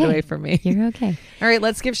way away from me. You're okay. All right,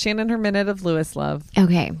 let's give Shannon her minute of Lewis love.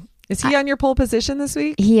 Okay. Is he on your pole position this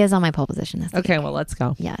week? He is on my pole position this week. Okay, well, let's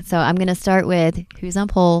go. Yeah, so I'm going to start with who's on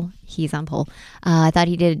pole. He's on pole. I thought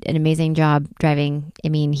he did an amazing job driving. I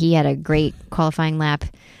mean, he had a great qualifying lap.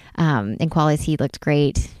 In qualis, he looked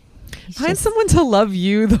great. Find someone to love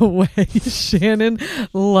you the way Shannon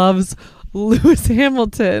loves Lewis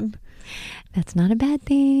Hamilton. That's not a bad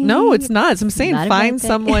thing. No, it's not. So I'm saying find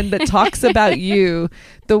someone that talks about you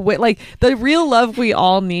the way, like the real love we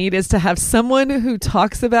all need is to have someone who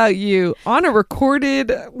talks about you on a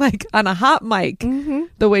recorded, like on a hot mic,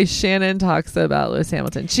 the way Shannon talks about Lewis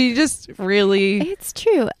Hamilton. She just really. It's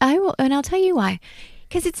true. I will, and I'll tell you why.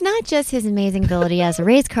 Because it's not just his amazing ability as a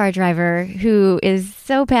race car driver who is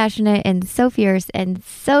so passionate and so fierce and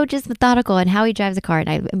so just methodical in how he drives a car. And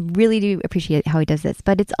I really do appreciate how he does this.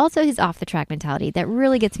 But it's also his off the track mentality that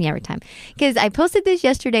really gets me every time. Because I posted this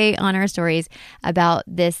yesterday on our stories about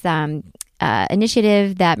this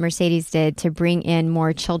initiative that Mercedes did to bring in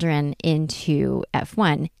more children into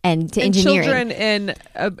F1 and to engineering. Children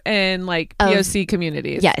in like POC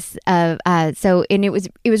communities. Yes. So and it was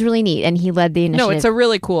really neat, and he led the initiative. No, it's a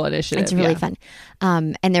really cool initiative. It's really fun.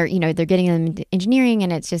 And they're getting them into engineering,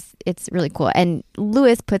 and it's really cool. And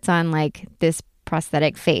Lewis puts on like this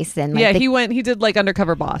prosthetic face, and like he did like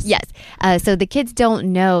Undercover Boss. Yes. So the kids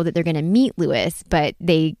don't know that they're going to meet Lewis, but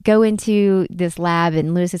they go into this lab,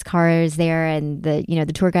 and Lewis's car is there, and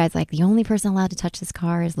the tour guide's like, the only person allowed to touch this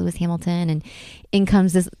car is Lewis Hamilton, and in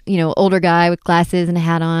comes this older guy with glasses and a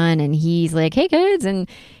hat on, and he's like, hey kids, and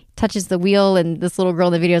touches the wheel, and this little girl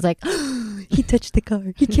in the video is like, he touched the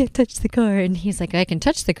car, he can't touch the car, and he's like, I can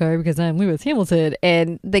touch the car because I'm Lewis Hamilton,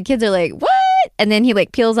 and the kids are like, what? And then he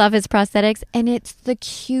like peels off his prosthetics, and it's the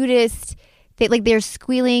cutest. They're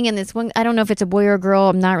squealing, and this one, I don't know if it's a boy or a girl,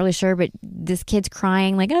 I'm not really sure, but this kid's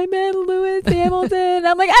crying like, I met Lewis Hamilton.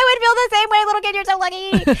 I'm like, I would feel the same way, little kid, you're so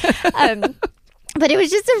lucky. But it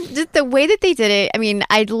was just the way that they did it. I mean,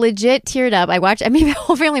 I legit teared up. I made my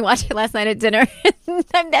whole family watch it last night at dinner.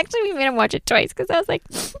 We made him watch it twice because I was like,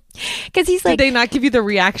 because he's like, did they not give you the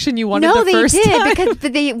reaction you wanted? No, the first they time? did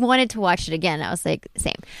but they wanted to watch it again. I was like,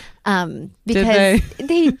 same, because Did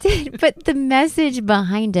they did. But the message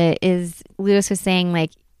behind it is Lewis was saying,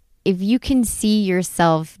 like, if you can see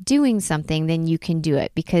yourself doing something, then you can do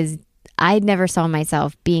it, because I never saw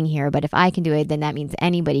myself being here, but if I can do it, then that means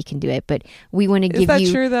anybody can do it. But we want to give that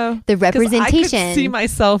you true, though? the representation. I could see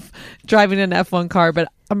myself driving an F1 car, but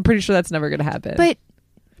I'm pretty sure that's never going to happen.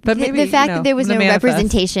 But maybe the fact that there was no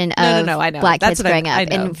representation of I know. black That's kids what growing I up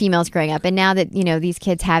know. and females growing up, and now that these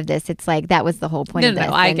kids have this, it's like that was the whole point of this.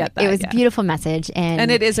 I And get that. It was yeah. a beautiful message, and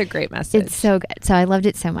it is a great message. it's so good. So I loved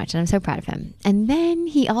it so much, and I'm so proud of him. And then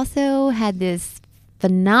he also had this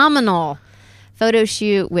phenomenal photo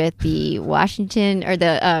shoot with the Washington or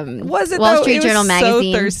the Was it Wall though? Street It Journal was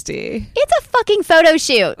magazine. So thirsty. It's a fucking photo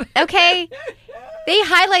shoot, okay? They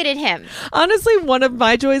highlighted him. Honestly, one of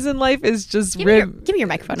my joys in life is just Give me your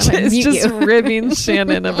microphone. I'm gonna it's mute just you. ribbing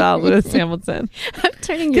Shannon about Lewis Hamilton, I'm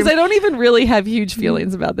turning your. because I don't even really have huge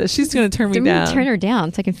feelings about this. She's going to turn me I'm gonna down. turn her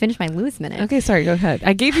down so I can finish my Lewis minute. Okay, sorry. Go ahead.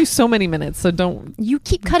 I gave you so many minutes, so don't. You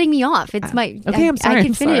keep cutting me off. It's my. Okay, I'm sorry, I can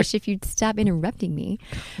I'm sorry. finish if you stop interrupting me.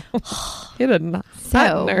 Hit a nut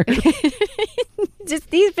So, nerd.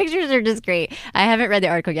 just these pictures are just great. I haven't read the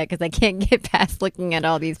article yet because I can't get past looking at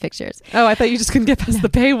all these pictures. Oh, I thought you just couldn't get past the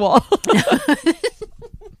paywall.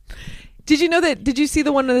 Did you know that? Did you see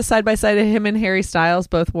the one of the side by side of him and Harry Styles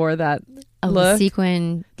both wore that look?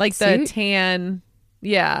 Sequin, Like suit? the tan.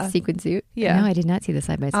 Yeah. Sequin suit. Yeah. No, I did not see the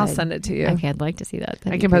side by side. I'll send it to you. Okay, I'd like to see that. That'd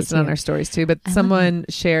I be can great post it on too. our stories too. But I love someone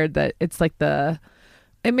shared that it's like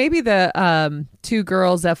it may be the two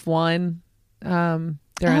girls F1.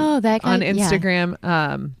 They're that guy, on yeah.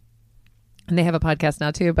 Instagram. And they have a podcast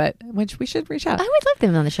now too, but which we should reach out. I would love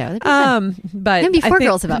them on the show. That'd be fun. But There'd be I four think-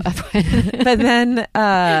 girls about F1. But then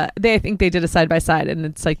I think they did a side by side, and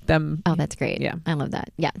it's like them. Oh, that's great. Yeah. I love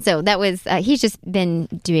that. Yeah. So that was, he's just been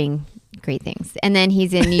doing great things. And then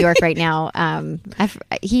he's in New York right now.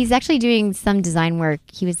 He's actually doing some design work.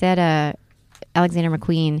 He was at Alexander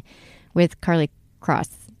McQueen with Carly Cross.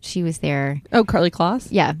 She was there. Oh, Carly Kloss.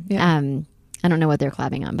 Yeah. Yeah. I don't know what they're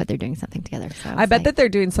collabing on, but they're doing something together. So I bet that they're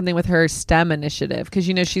doing something with her STEM initiative, because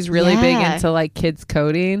she's really big Yeah. into like kids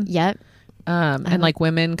coding. Yep. And like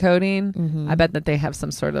women coding. Mhm. I bet that they have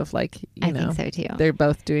some sort of like I think so too. they're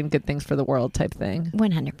both doing good things for the world type thing.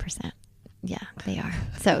 100%. Yeah, they are.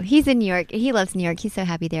 So he's in New York. He loves New York. He's so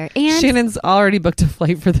happy there. And Shannon's already booked a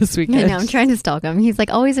flight for this weekend. I know, I'm trying to stalk him. He's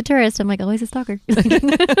like always a tourist. I'm like always a stalker.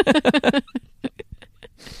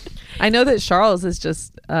 I know that Charles is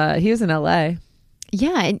just he was in LA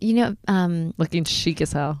Yeah, and looking chic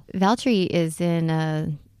as hell. Valtteri is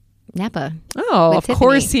in Napa. Oh, With of Tiffany.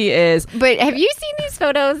 course he is. But have you seen these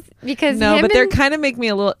photos? Because No, him but they're and- kind of make me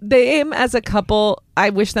a little. Him as a couple, I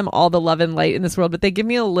wish them all the love and light in this world, but they give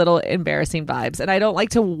me a little embarrassing vibes, and I don't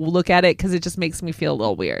like to look at it because it just makes me feel a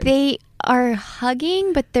little weird. they are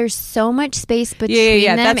hugging, but there's so much space between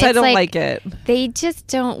yeah. them. That's I It's don't like it. They just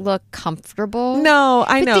don't look comfortable. No,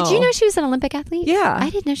 I But know. did you know she was an Olympic athlete? Yeah.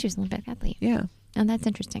 I didn't know she was an Olympic athlete. Yeah. Oh, that's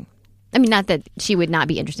interesting. I mean, not that she would not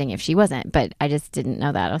be interesting if she wasn't, but I just didn't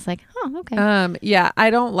know that. I was like, oh, okay. Yeah. I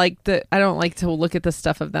don't like to look at the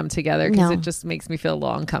stuff of them together because No. it just makes me feel a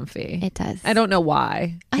little uncomfy. It does. I don't know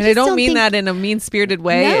why. I And I just don't don't mean think- that in a mean-spirited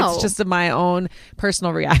way. No. It's just my own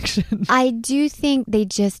personal reaction. I do think they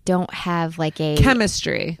just don't have like a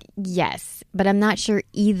Chemistry. Yes, but I'm not sure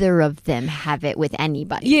either of them have it with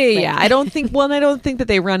anybody. Yeah. Like- I don't think that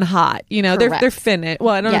they run hot. They're Correct. Finnish.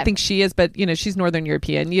 Well, I don't Yeah. think she is, but she's Northern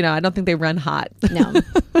European. I don't think they run hot. No,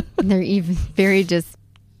 they're even very just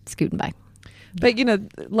scooting by. But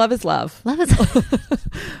love is love. Love is.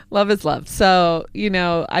 Love is love. So,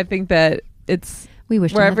 I think that it's We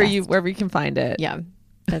wish them the wherever best. you can find it. Yeah,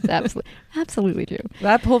 that's absolutely true.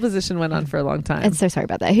 That pole position went on for a long time. I'm so sorry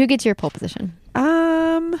about that. Who gets your pole position?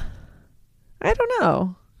 I don't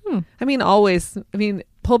know. I mean, always. I mean,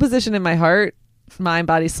 pole position in my heart, mind,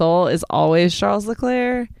 body, soul is always Charles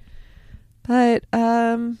Leclerc. But I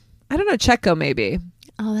don't know. Checo maybe.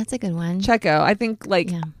 Oh, that's a good one. Checo. I think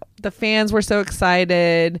the fans were so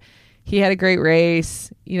excited. He had a great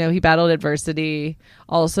race. He battled adversity.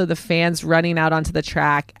 Also, the fans running out onto the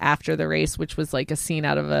track after the race, which was like a scene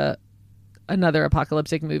out of another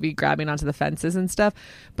apocalyptic movie, grabbing onto the fences and stuff.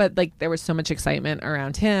 But there was so much excitement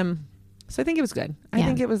around him. So I think it was good. I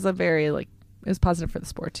think it was a very it was positive for the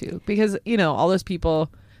sport too, because all those people,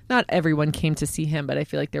 not everyone came to see him, but I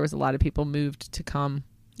feel like there was a lot of people moved to come.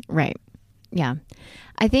 Right. Yeah.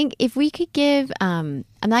 I think if we could give, I'm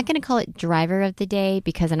not going to call it driver of the day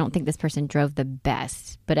because I don't think this person drove the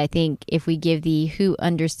best. But I think if we give the who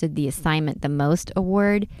understood the assignment the most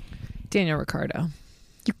award. Daniel Ricciardo.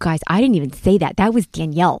 You guys, I didn't even say that. That was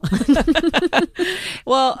Danielle.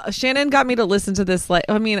 Well, Shannon got me to listen to this. Like,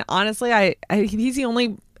 I mean, honestly, he's the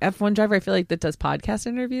only F1 driver I feel like that does podcast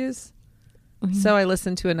interviews. Mm-hmm. So I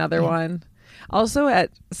listened to another one. Also,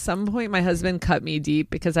 at some point, my husband cut me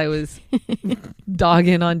deep because I was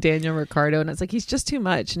dogging on Daniel Ricciardo. And it's like, he's just too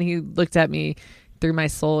much. And he looked at me through my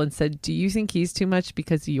soul and said, do you think he's too much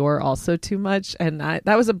because you're also too much? And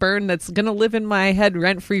that was a burn that's going to live in my head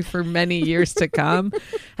rent free for many years to come.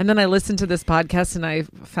 And then I listened to this podcast and I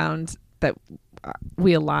found that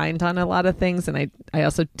we aligned on a lot of things. And I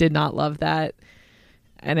also did not love that.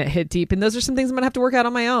 And it hit deep. And those are some things I'm going to have to work out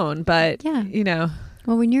on my own. But, you know.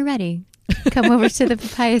 Well, when you're ready. Come over to the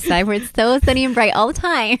papaya side where it's so sunny and bright all the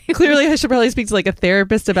time. Clearly, I should probably speak to like a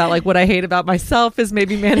therapist about like what I hate about myself is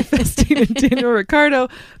maybe manifesting in Daniel Ricciardo.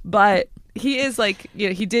 But he is like, you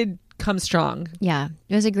know, he did come strong. Yeah,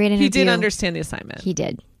 it was a great interview. He did understand the assignment. He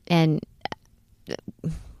did. And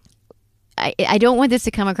I don't want this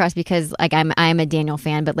to come across because like I'm a Daniel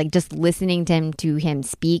fan, but like just listening to him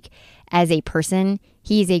speak as a person,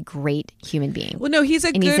 he's a great human being. Well, no, he's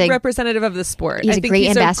a good representative of the sport. He's a great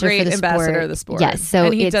ambassador for the sport. Yes, so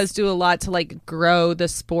and he does do a lot to like grow the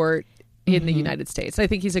sport in the United States. I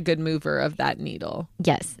think he's a good mover of that needle.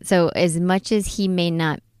 Yes. So as much as he may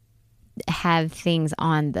not have things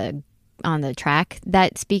on the track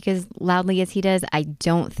that speak as loudly as he does, I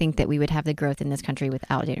don't think that we would have the growth in this country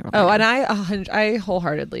without Daniel Ricciardo. Oh, and I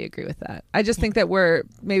wholeheartedly agree with that. I just think that we're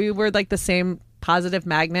like the same positive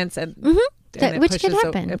magnets and which could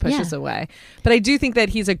happen. It pushes away. But I do think that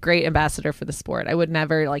he's a great ambassador for the sport. I would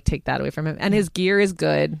never like take that away from him. And his gear is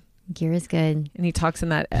good. And he talks in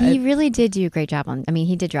that. He really did do a great job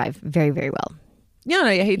he did drive very, very well.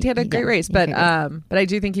 Yeah, he had a great race, but I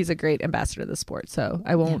do think he's a great ambassador to the sport, so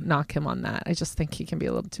I won't knock him on that. I just think he can be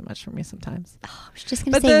a little too much for me sometimes. Oh, I was just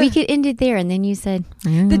going to say, we could end it there, and then you said...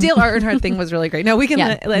 The Dale Earnhart thing was really great. No, we can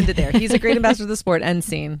end it there. He's a great ambassador to the sport, end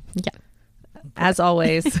scene. Yeah. As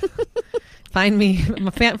always, find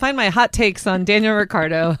my hot takes on Daniel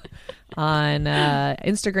Ricciardo on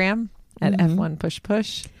Instagram at F1 Push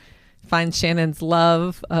Push. Find Shannon's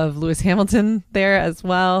love of Lewis Hamilton there as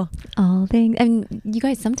well. All things, and you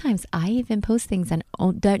guys, sometimes I even post things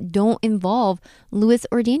that don't involve Lewis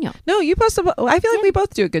or Daniel. No, you posted. I feel like we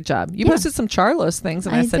both do a good job. You posted some Charlos things,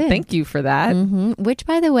 and I said thank you for that. Which,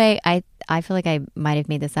 by the way, I feel like I might have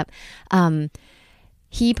made this up.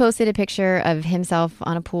 He posted a picture of himself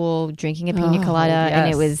on a pool drinking a pina colada.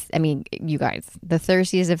 And it was, I mean, you guys, the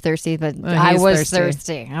thirstiest of thirsty, but I was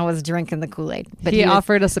thirsty. I was drinking the Kool-Aid. But he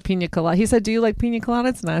offered us a pina colada. He said, do you like pina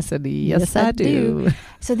coladas? And I said, yes I do.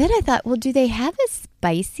 So then I thought, well, do they have a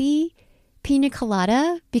spicy pina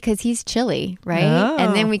colada? Because he's chili, right? Oh.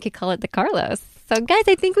 And then we could call it the Carlos. So, guys,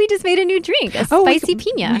 I think we just made a new drink, a spicy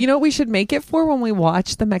pina. You know what we should make it for when we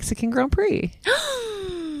watch the Mexican Grand Prix?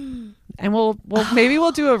 And maybe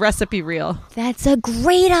we'll do a recipe reel. That's a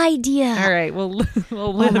great idea. All right. We'll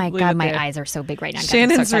oh my God, my eyes are so big right now.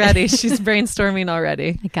 Shannon's ready. She's brainstorming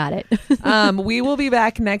already. I got it. We will be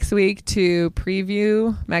back next week to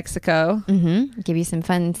preview Mexico. Give you some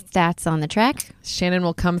fun stats on the track. Shannon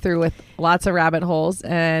will come through with lots of rabbit holes,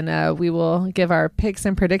 and we will give our picks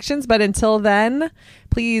and predictions. But until then,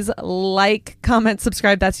 please like, comment,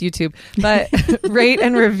 subscribe. That's YouTube. But rate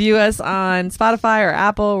and review us on Spotify or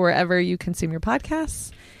Apple, wherever you consume your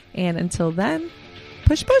podcasts. And until then,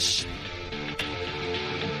 push, push.